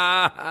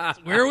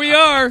 That's where we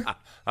are.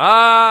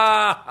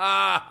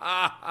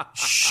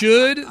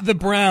 Should the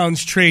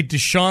Browns trade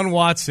Deshaun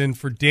Watson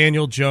for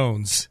Daniel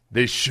Jones?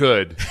 They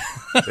should.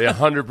 They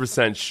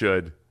 100%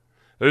 should.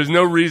 There's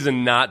no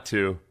reason not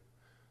to.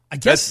 I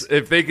guess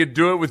if they could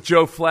do it with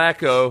Joe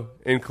Flacco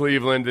in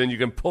Cleveland, then you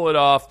can pull it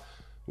off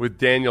with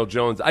Daniel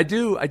Jones. I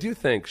do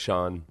think,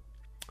 Sean,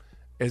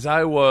 as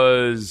I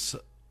was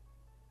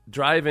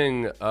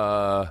driving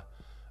I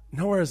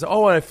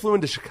flew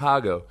into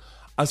Chicago.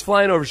 I was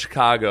flying over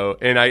Chicago,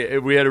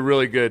 and we had a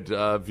really good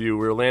view.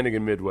 We were landing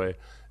in Midway,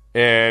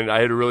 and I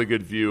had a really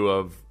good view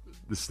of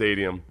the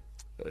stadium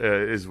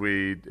as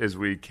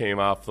we came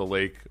off the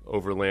lake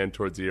overland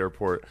towards the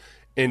airport.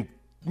 And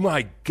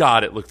my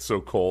God, it looked so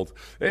cold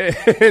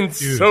and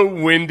so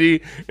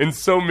windy and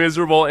so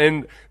miserable.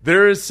 And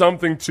there is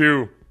something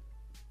to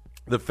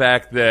the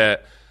fact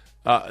that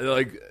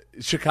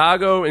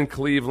Chicago and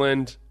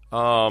Cleveland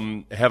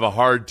have a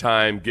hard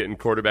time getting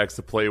quarterbacks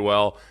to play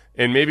well.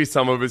 And maybe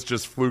some of it's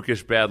just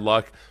flukish bad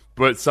luck,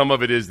 but some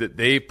of it is that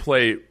they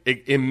play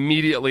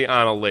immediately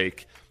on a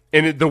lake.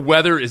 And the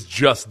weather is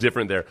just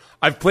different there.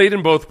 I've played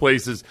in both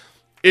places.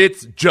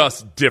 It's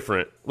just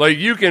different. Like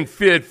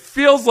it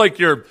feels like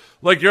you're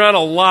on a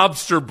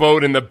lobster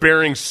boat in the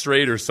Bering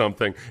Strait or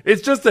something.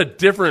 It's just a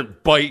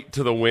different bite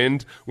to the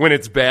wind when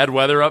it's bad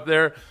weather up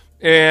there,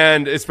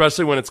 and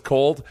especially when it's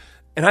cold.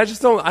 And I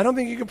don't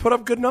think you can put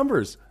up good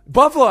numbers.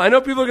 Buffalo, I know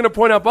people are going to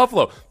point out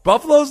Buffalo.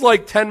 Buffalo's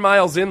like 10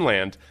 miles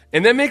inland,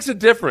 and that makes a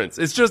difference.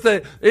 It's just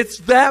that it's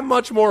that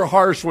much more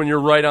harsh when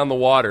you're right on the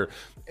water.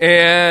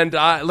 And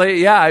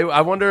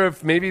I wonder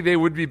if maybe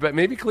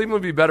maybe Cleveland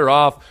would be better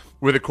off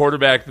with a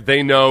quarterback that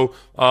they know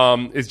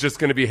is just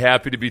going to be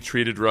happy to be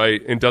treated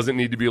right and doesn't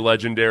need to be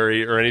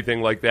legendary or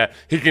anything like that.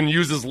 He can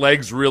use his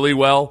legs really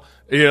well.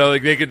 You know,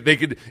 like they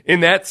could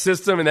in that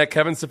system, in that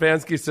Kevin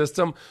Stefanski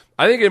system,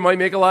 I think it might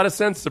make a lot of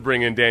sense to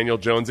bring in Daniel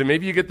Jones, and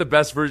maybe you get the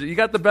best version. You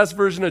got the best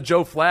version of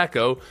Joe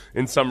Flacco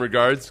in some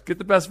regards. Get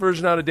the best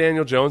version out of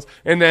Daniel Jones,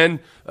 and then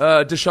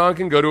Deshaun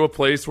can go to a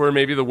place where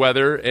maybe the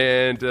weather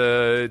and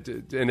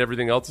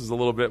everything else is a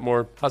little bit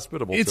more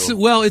hospitable. It's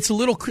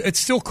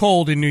still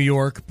cold in New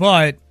York,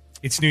 but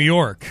it's New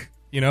York.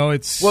 You know,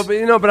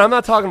 but I'm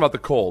not talking about the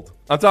cold.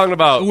 I'm talking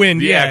about wind,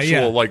 the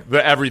actual, like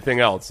the everything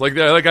else. Like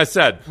I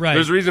said, right.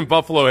 There's a reason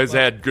Buffalo has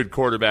had good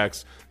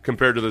quarterbacks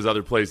compared to those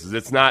other places.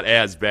 It's not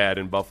as bad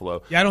in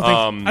Buffalo. Yeah, I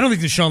don't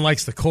think Deshaun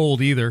likes the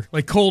cold either.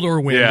 Like cold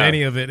or wind,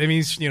 any of it. I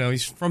mean,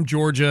 he's from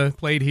Georgia,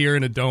 played here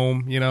in a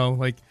dome. You know,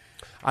 like.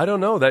 I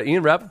don't know. That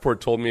Ian Rappaport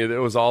told me that it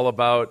was all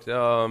about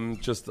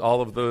just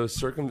all of the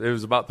it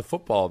was about the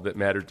football that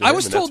mattered to him. I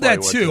was told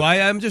that too.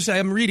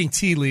 I'm reading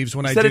tea leaves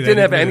when I do that. He said it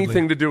didn't have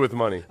anything to do with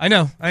money. I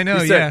know.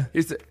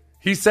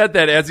 He said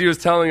that as he was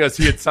telling us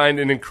he had signed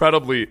an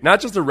incredibly, not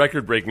just a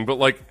record-breaking, but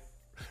like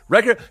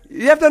record.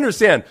 You have to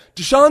understand,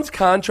 Deshaun's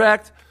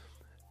contract,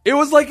 it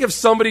was like if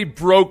somebody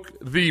broke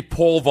the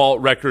pole vault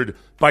record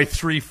by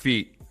 3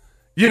 feet.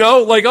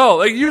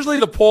 Usually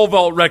the pole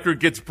vault record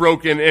gets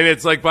broken and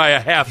it's like by a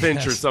half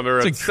inch or something, or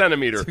a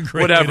centimeter,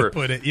 whatever. Way to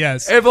put it,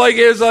 yes. It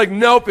was like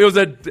nope, it was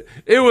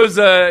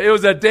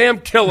a damn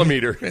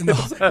kilometer. ran the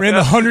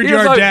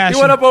 100-yard dash. He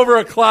went up over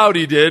a cloud.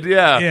 He did,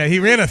 yeah. Yeah, he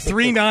ran a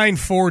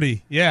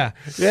 3.940. Yeah,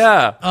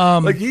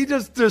 yeah. He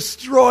just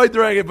destroyed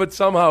the record, but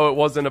somehow it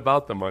wasn't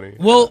about the money.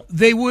 Well,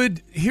 they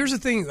would. Here's the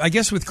thing. I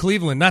guess with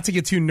Cleveland, not to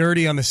get too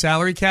nerdy on the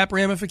salary cap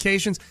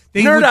ramifications,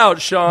 out,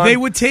 Sean. They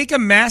would take a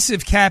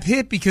massive cap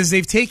hit because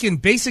they've taken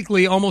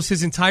basically almost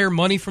his entire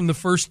money from the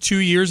first 2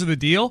 years of the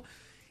deal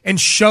and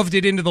shoved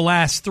it into the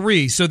last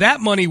 3. So that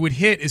money would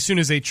hit as soon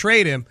as they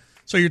trade him.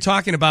 So you're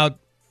talking about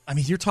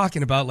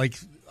like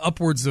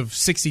upwards of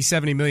 60,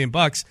 70 million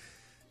bucks.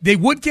 They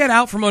would get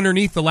out from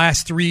underneath the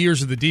last 3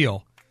 years of the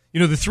deal.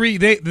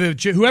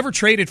 Whoever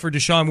traded for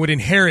Deshaun would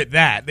inherit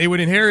that. They would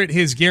inherit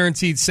his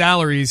guaranteed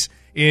salaries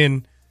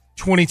in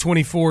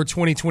 2024,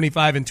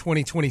 2025, and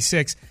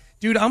 2026.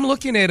 Dude, I'm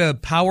looking at a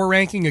power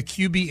ranking, a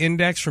QB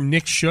index from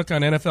Nick Shook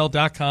on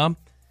NFL.com,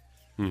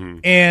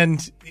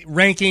 and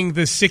ranking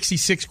the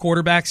 66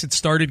 quarterbacks that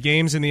started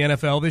games in the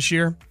NFL this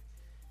year.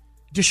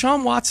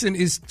 Deshaun Watson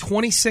is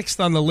 26th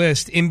on the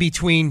list in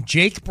between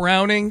Jake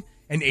Browning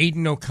and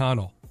Aiden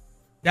O'Connell.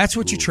 That's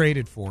what you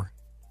traded for.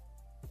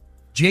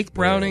 Jake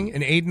Browning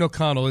and Aiden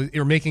O'Connell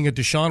are making a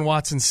Deshaun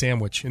Watson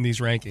sandwich in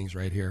these rankings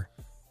right here.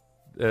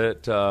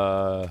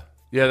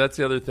 Yeah, that's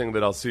the other thing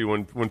that I'll see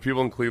when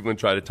people in Cleveland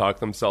try to talk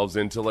themselves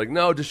into like,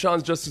 no,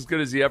 Deshaun's just as good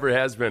as he ever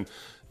has been.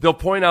 They'll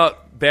point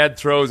out bad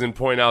throws and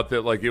point out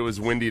that like it was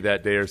windy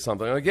that day or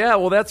something. Like, yeah,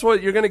 well, that's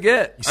what you're going to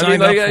get. You're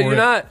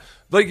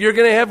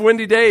going to have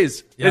windy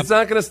days. Yep. It's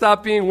not going to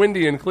stop being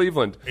windy in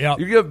Cleveland. Yep.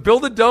 You can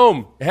build a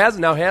dome.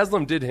 Now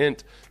Haslam did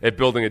hint at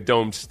building a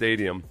domed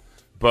stadium,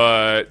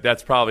 but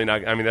that's probably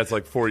not. I mean, that's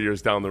like 4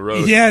 years down the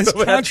road. Yeah, his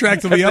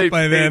contract will be up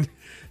by then.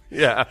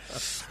 Yeah.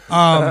 It's.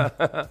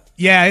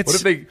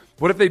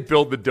 What if they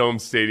build the dome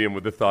stadium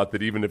with the thought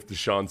that even if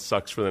Deshaun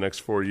sucks for the next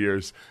 4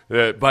 years,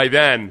 by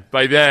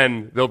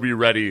then they'll be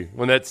ready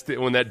when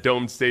that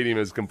dome stadium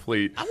is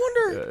complete. I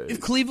wonder if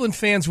Cleveland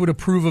fans would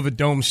approve of a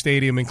dome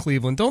stadium in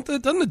Cleveland.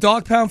 Doesn't the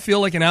Dog Pound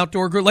feel like an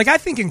outdoor group? Like I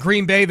think in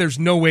Green Bay, there's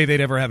no way they'd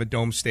ever have a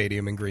dome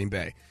stadium in Green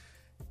Bay.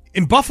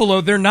 In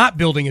Buffalo, they're not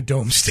building a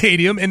dome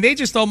stadium, and they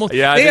just almost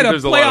I think had a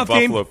playoff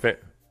game.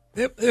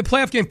 The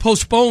playoff game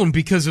postponed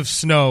because of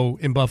snow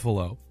in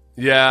Buffalo.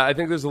 Yeah, I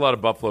think there's a lot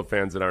of Buffalo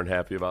fans that aren't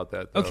happy about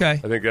that, though. Okay.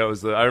 I think that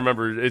was I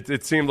remember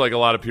it seemed like a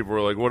lot of people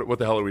were like, what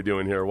the hell are we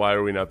doing here? Why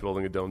are we not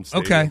building a dome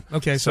stadium?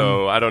 Okay.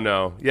 So I don't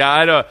know. Yeah,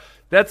 I know.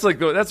 That's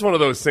one of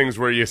those things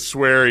where you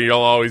swear you'll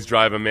always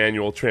drive a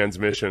manual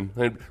transmission.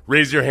 And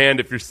raise your hand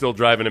if you're still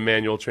driving a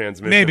manual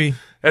transmission. Maybe.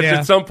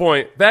 At some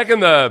point. Back in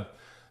the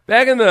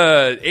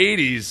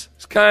 80s,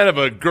 it's kind of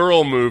a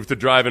girl move to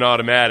drive an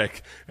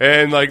automatic.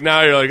 And like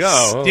now you're like,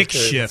 stick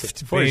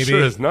shift, baby.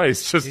 Sure is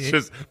nice.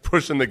 Just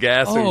pushing the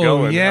gas and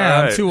going. Oh,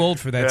 yeah. Right. I'm too old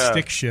for that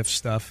stick shift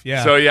stuff.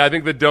 Yeah. So, yeah, I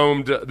think the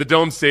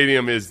domed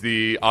stadium is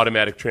the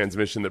automatic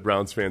transmission that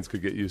Browns fans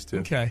could get used to.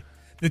 Okay.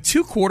 The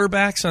two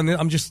quarterbacks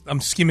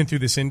I'm skimming through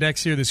this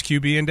index here, this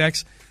QB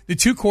index. The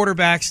two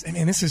quarterbacks,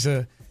 and this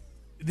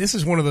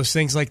is one of those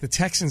things, like the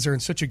Texans are in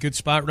such a good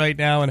spot right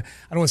now, and I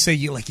don't want to say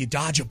you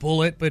dodge a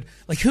bullet, but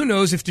like who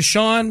knows if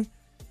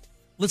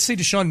let's say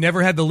Deshaun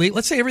never had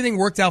let's say everything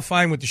worked out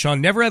fine with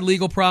Deshaun, never had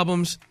legal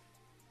problems,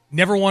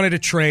 never wanted a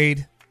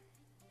trade.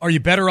 Are you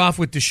better off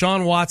with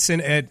Deshaun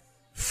Watson at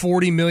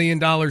 $40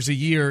 million a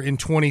year in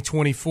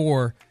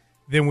 2024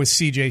 than with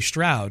C.J.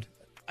 Stroud?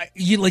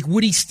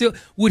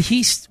 Would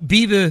he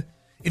be the...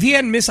 If he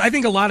hadn't missed, I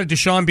think a lot of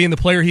Deshaun being the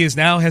player he is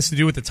now has to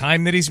do with the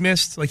time that he's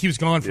missed. Like, he was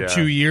gone for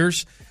 2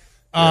 years.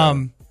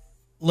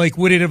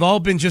 Would it have all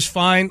been just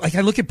fine? Like,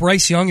 I look at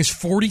Bryce Young as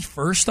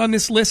 41st on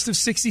this list of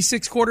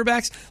 66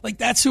 quarterbacks. Like,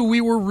 that's who we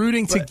were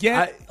rooting to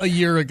get a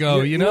year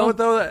ago, you know? You know what,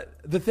 though?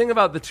 The thing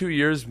about the 2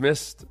 years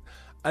missed,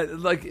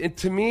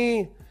 to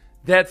me,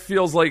 that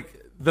feels like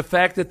the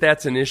fact that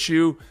that's an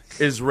issue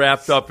is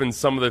wrapped up in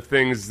some of the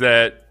things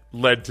that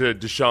led to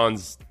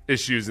Deshaun's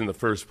issues in the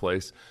first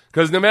place.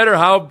 Because no matter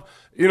how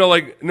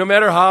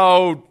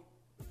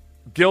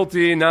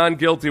guilty,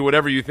 non-guilty,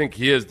 whatever you think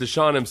he is,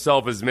 Deshaun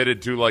himself is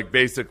admitted to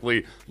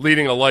basically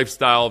leading a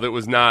lifestyle that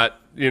was not,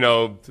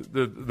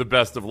 the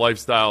best of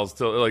lifestyles.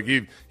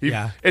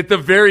 At the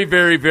very,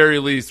 very, very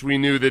least, we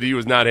knew that he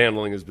was not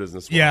handling his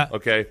business well. Yeah.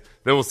 Okay?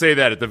 Then we'll say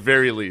that at the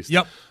very least.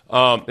 Yep.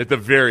 At the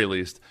very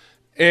least.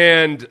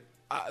 And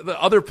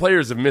the other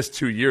players have missed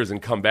 2 years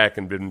and come back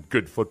and been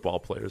good football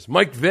players.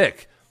 Mike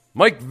Vick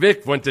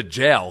went to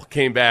jail,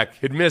 came back,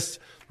 had missed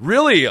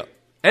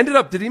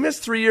did he miss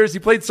 3 years? He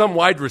played some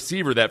wide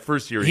receiver that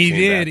first year he came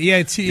did.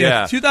 Back.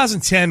 Yeah,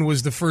 2010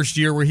 was the first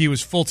year where he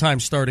was full-time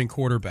starting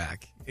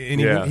quarterback. And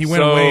he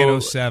went away in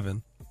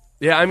 2007.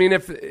 Yeah, I mean,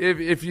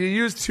 if you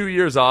use 2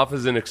 years off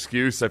as an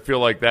excuse, I feel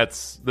like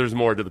there's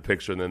more to the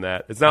picture than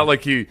that. It's not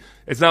like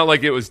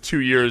it was 2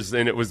 years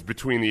and it was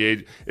between the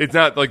age. It's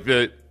not like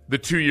the the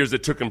 2 years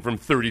it took him from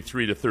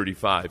 33 to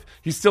 35.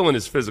 He's still in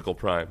his physical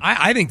prime.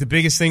 I think the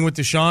biggest thing with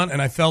Deshaun,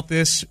 and I felt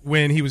this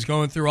when he was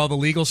going through all the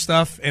legal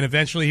stuff and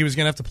eventually he was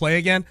going to have to play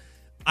again,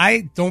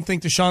 I don't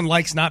think Deshaun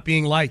likes not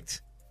being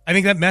liked. I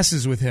think that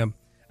messes with him.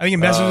 I think it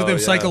messes with him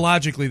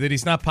psychologically, that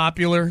he's not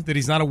popular, that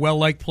he's not a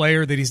well-liked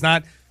player, that he's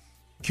not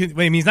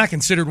he's not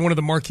considered one of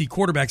the marquee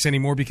quarterbacks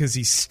anymore because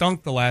he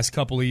stunk the last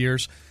couple of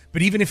years.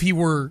 But even if he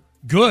were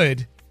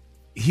good,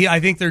 I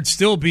think there'd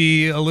still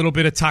be a little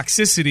bit of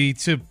toxicity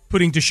to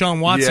putting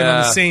Deshaun Watson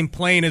on the same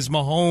plane as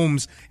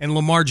Mahomes and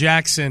Lamar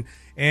Jackson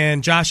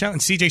and Josh Allen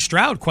and C.J.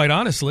 Stroud, quite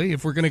honestly,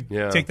 if we're going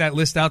to take that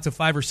list out to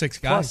 5 or 6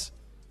 guys.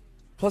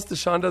 Plus,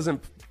 Deshaun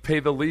doesn't pay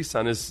the lease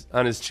on his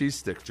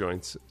cheesesteak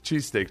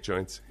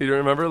joints. You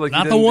remember? Like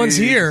not the ones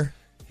here.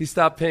 He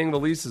stopped paying the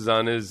leases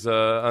on his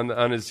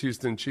on his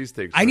Houston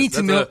cheesesteak. I need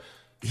to know.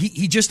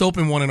 He just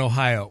opened one in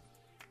Ohio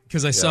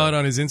because I saw it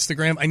on his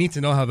Instagram. I need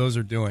to know how those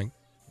are doing.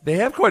 They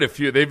have quite a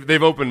few.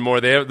 They've opened more.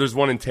 There's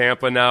one in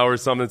Tampa now or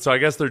something. So I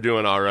guess they're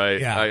doing all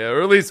right. Yeah.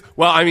 Or at least,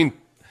 well, I mean,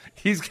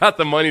 he's got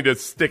the money to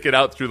stick it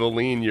out through the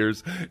lean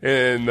years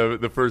in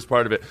the first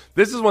part of it.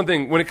 This is one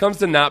thing when it comes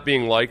to not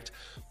being liked.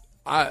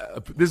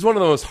 This is one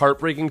of the most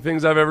heartbreaking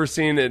things I've ever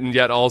seen, and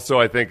yet also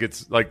I think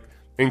it's like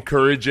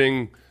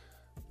encouraging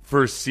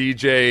for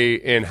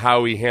CJ and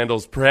how he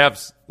handles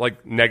perhaps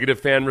like negative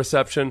fan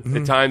reception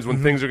at times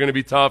when things are going to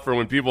be tough or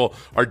when people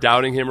are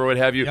doubting him or what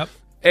have you. Yep.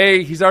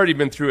 A, he's already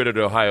been through it at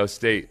Ohio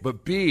State,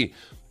 but B,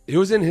 it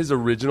was in his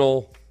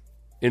original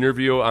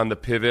interview on The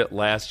Pivot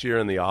last year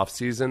in the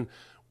offseason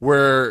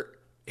where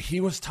he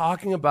was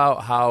talking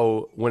about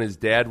how when his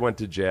dad went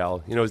to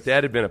jail, his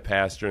dad had been a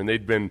pastor and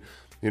they'd been,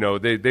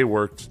 they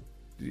worked,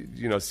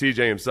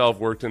 CJ himself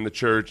worked in the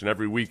church and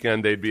every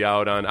weekend they'd be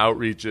out on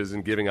outreaches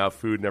and giving out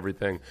food and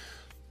everything.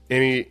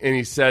 And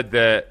he said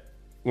that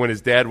when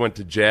his dad went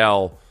to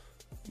jail,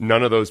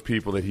 none of those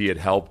people that he had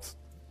helped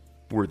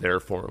were there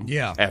for him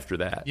after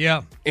that.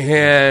 Yeah.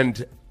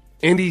 And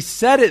he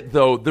said it,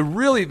 though,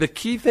 the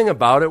key thing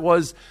about it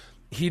was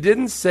he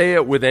didn't say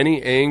it with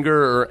any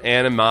anger or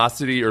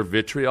animosity or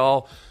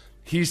vitriol.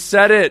 He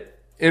said it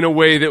in a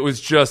way that was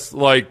just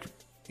like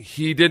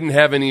he didn't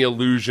have any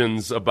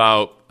illusions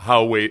about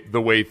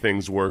the way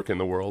things work in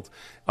the world.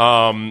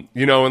 And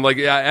like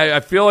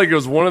I feel like it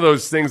was one of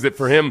those things that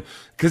for him,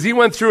 because he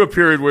went through a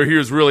period where he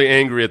was really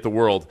angry at the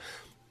world.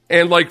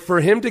 And like for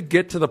him to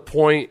get to the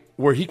point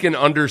where he can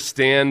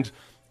understand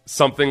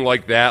something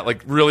like that,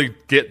 like really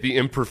get the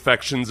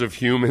imperfections of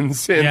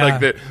humans, and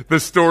like the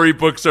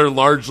storybooks are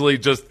largely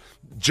just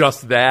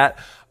that.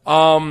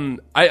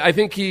 I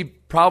think he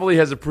probably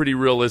has a pretty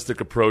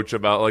realistic approach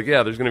about like,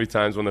 there's going to be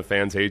times when the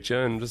fans hate you,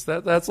 and just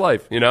that's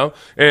life, And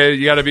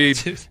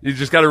you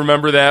just got to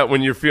remember that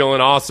when you're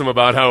feeling awesome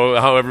about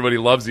how everybody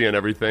loves you and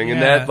everything,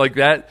 and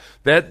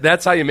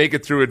that's how you make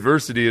it through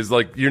adversity. Is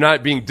like you're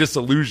not being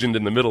disillusioned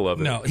in the middle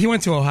of it. No, he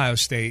went to Ohio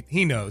State.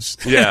 He knows.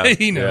 Yeah,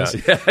 he knows.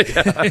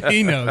 Yeah.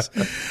 He knows.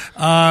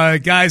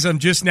 Guys, I'm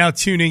just now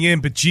tuning in,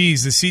 but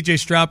geez, the C.J.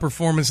 Stroud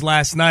performance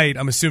last night.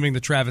 I'm assuming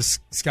the Travis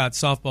Scott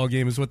softball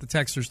game is what the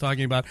texter's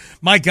talking about.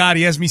 My God,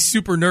 he has me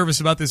super nervous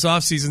about this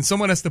offseason.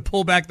 Someone has to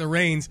pull back the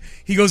reins.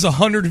 He goes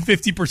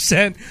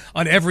 150%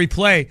 on every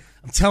play.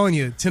 I'm telling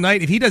you,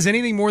 tonight, if he does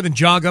anything more than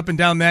jog up and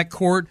down that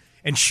court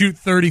and shoot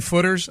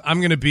 30-footers,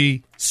 I'm going to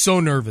be so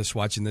nervous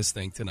watching this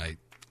thing tonight.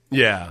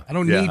 Yeah. I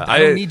don't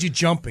need you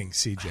jumping,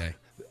 CJ.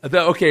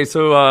 Okay,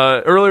 so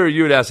earlier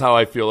you had asked how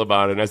I feel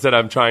about it, and I said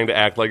I'm trying to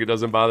act like it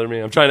doesn't bother me.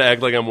 I'm trying to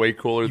act like I'm way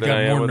cooler than I am.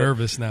 You've got more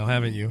nervous now,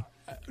 haven't you?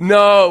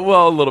 No,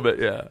 well, a little bit,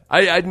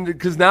 yeah.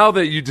 Because now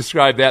that you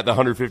described that, the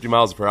 150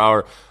 miles per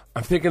hour,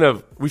 I'm thinking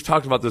of, we've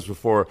talked about this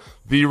before,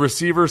 the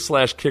receiver /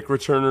 kick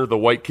returner, the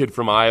white kid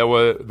from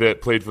Iowa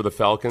that played for the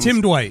Falcons. Tim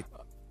Dwight.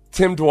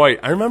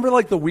 I remember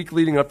like the week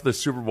leading up to the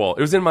Super Bowl.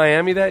 It was in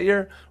Miami that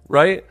year,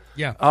 right?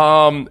 Yeah.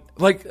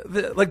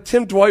 Like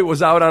Tim Dwight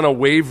was out on a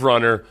wave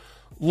runner,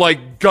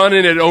 like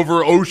gunning it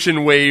over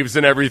ocean waves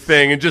and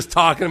everything, and just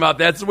talking about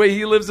that's the way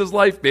he lives his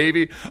life,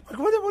 baby. Like,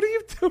 what are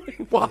you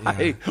doing?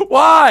 Why? Yeah.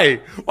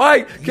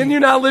 Why? Can you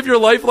not live your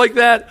life like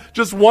that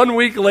just 1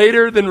 week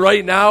later than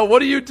right now?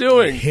 What are you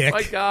doing? Hick.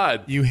 My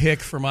God. You hick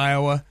from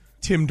Iowa.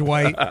 Tim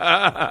Dwight.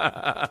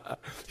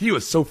 He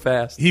was so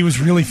fast. He was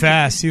really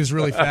fast.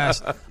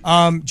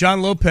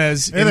 John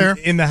Lopez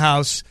in the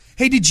house.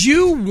 Hey, did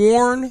you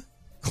warn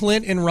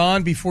Clint and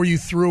Ron before you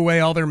threw away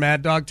all their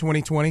Mad Dog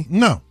 2020?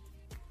 No.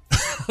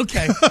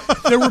 Okay.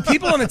 There were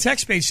people on the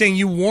text page saying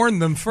you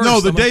warned them first.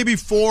 No, the day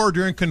before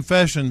during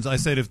confessions, I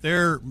said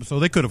so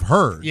they could have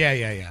heard.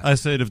 Yeah. I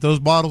said if those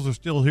bottles are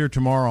still here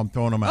tomorrow, I'm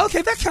throwing them out.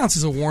 Okay, that counts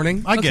as a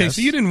warning. I guess.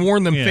 So you didn't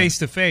warn them face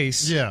to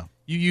face. Yeah.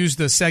 You used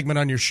a segment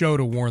on your show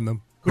to warn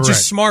them, which Correct.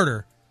 is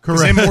smarter.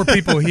 Correct. Then more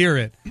people hear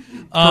it.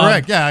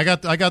 Correct. Yeah, I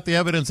got the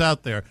evidence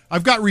out there.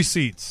 I've got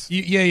receipts.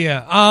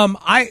 Yeah.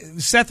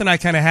 Seth and I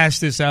kind of hashed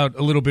this out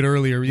a little bit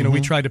earlier.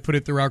 We tried to put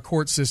it through our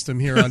court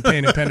system here on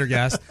Payne and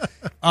Pendergast.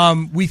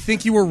 We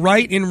think you were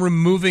right in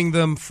removing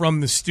them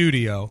from the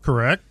studio.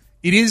 Correct.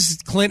 it is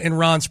Clint and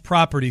Ron's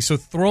property, so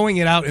throwing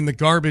it out in the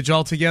garbage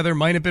altogether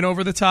might have been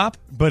over the top.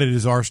 But it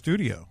is our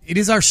studio. It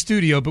is our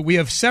studio, but we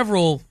have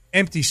several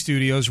empty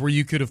studios where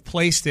you could have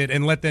placed it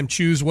and let them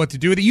choose what to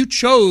do with it. You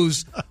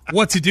chose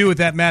what to do with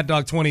that Mad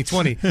Dog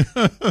 2020.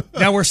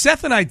 Now, where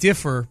Seth and I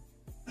differ,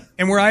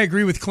 and where I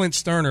agree with Clint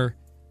Sterner,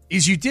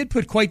 is you did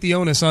put quite the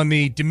onus on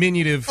the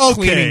diminutive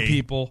cleaning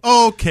people.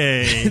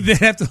 Okay. That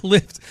have to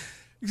lift.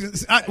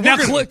 Now,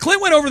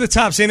 Clint went over the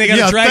top saying they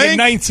got to drag in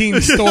 19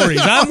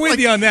 stories. I'm with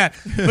you on that.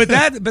 But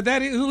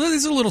that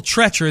is a little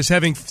treacherous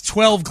having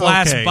 12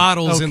 glass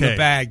bottles in the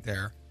bag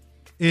there.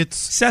 It's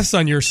Seth's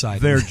on your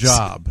side. Their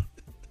job.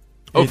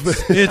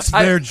 It's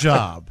their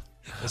job.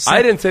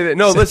 I didn't say that.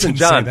 No, Seth listen, didn't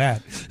John. say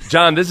that.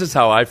 John, this is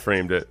how I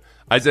framed it.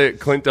 I said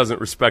Clint doesn't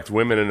respect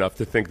women enough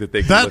to think that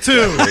they can that lift too.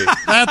 That weight.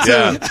 That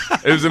too.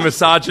 Yeah. It was a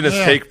misogynist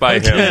take by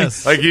him.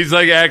 Yes. Like he's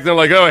like acting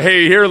like, oh,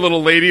 hey, here,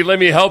 little lady, let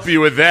me help you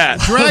with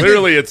that.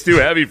 Clearly, it's too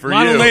heavy for you. A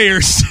lot of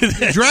layers to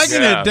this.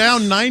 Dragging it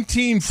down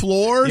 19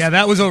 floors. Yeah,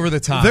 that was over the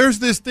top. There's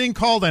this thing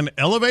called an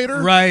elevator.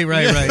 Right.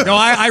 No,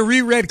 I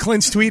reread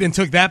Clint's tweet and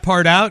took that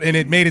part out, and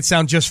it made it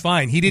sound just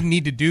fine. He didn't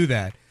need to do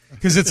that.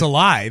 Because it's a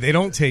lie. They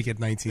don't take it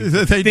 19.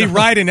 They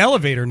ride an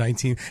elevator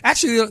 19.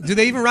 Actually, do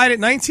they even ride at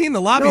 19?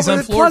 The lobby's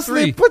on floor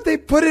 3. They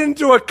put it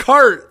into a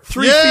cart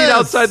 3 feet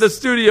outside the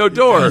studio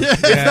door.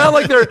 Yes. It's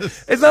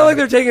not like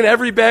they're taking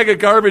every bag of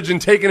garbage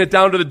and taking it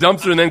down to the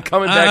dumpster and then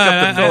coming back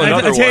up to fill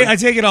another one. I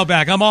take it all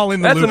back. I'm all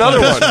in the That's loop. another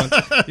one.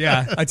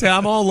 Yeah,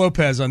 I'm all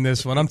Lopez on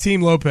this one. I'm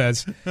Team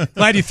Lopez.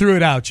 Glad you threw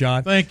it out,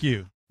 John. Thank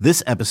you.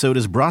 This episode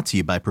is brought to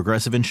you by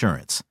Progressive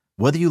Insurance.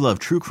 Whether you love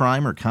true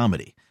crime or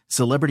comedy,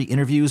 celebrity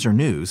interviews or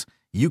news,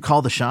 you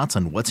call the shots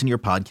on what's in your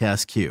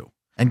podcast queue.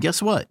 And guess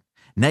what?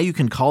 Now you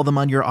can call them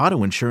on your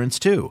auto insurance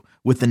too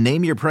with the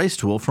Name Your Price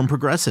tool from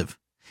Progressive.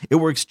 It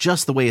works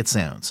just the way it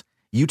sounds.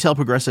 You tell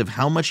Progressive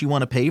how much you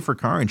want to pay for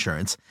car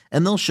insurance,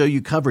 and they'll show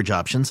you coverage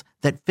options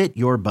that fit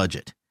your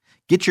budget.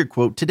 Get your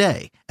quote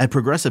today at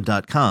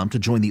Progressive.com to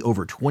join the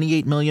over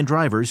 28 million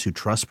drivers who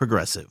trust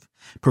Progressive.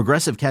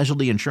 Progressive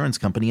Casualty Insurance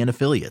Company and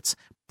Affiliates.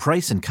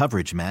 Price and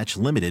coverage match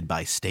limited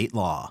by state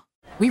law.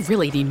 We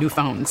really need new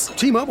phones.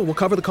 T-Mobile will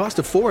cover the cost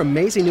of 4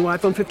 amazing new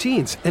iPhone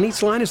 15s, and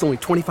each line is only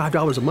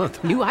 $25 a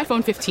month. New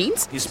iPhone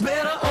 15s? It's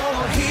better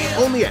over here.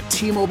 Only at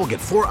T-Mobile, get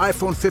 4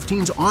 iPhone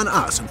 15s on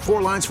us and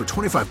 4 lines for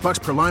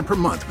 $25 per line per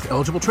month with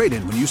eligible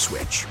trade-in when you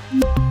switch.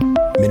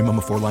 Minimum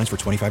of 4 lines for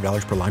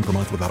 $25 per line per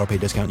month with auto-pay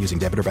discount using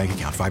debit or bank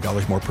account.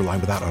 $5 more per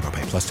line without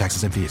auto-pay, plus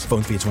taxes and fees.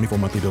 Phone fee at 24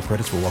 monthly bill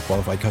credits for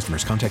well-qualified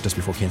customers. Contact us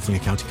before canceling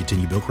account to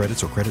continue bill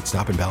credits or credit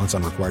stop and balance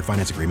on required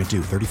finance agreement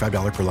due.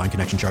 $35 per line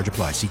connection charge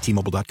applies. See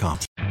T-Mobile.com.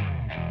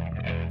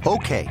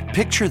 Okay,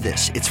 picture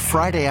this. It's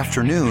Friday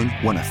afternoon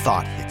when a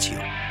thought hits you.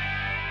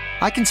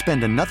 I can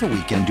spend another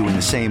weekend doing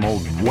the same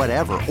old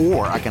whatever,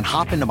 or I can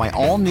hop into my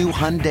all-new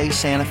Hyundai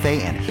Santa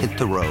Fe and hit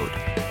the road.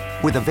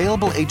 With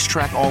available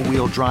H-Track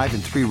all-wheel drive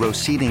and 3-row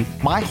seating,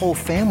 my whole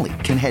family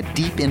can head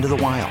deep into the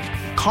wild.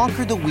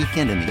 Conquer the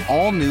weekend in the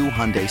all-new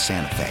Hyundai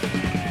Santa Fe.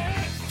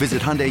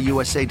 Visit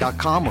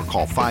HyundaiUSA.com or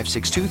call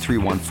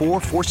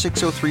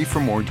 562-314-4603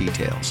 for more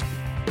details.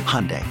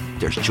 Hyundai,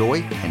 there's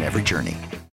joy in every journey.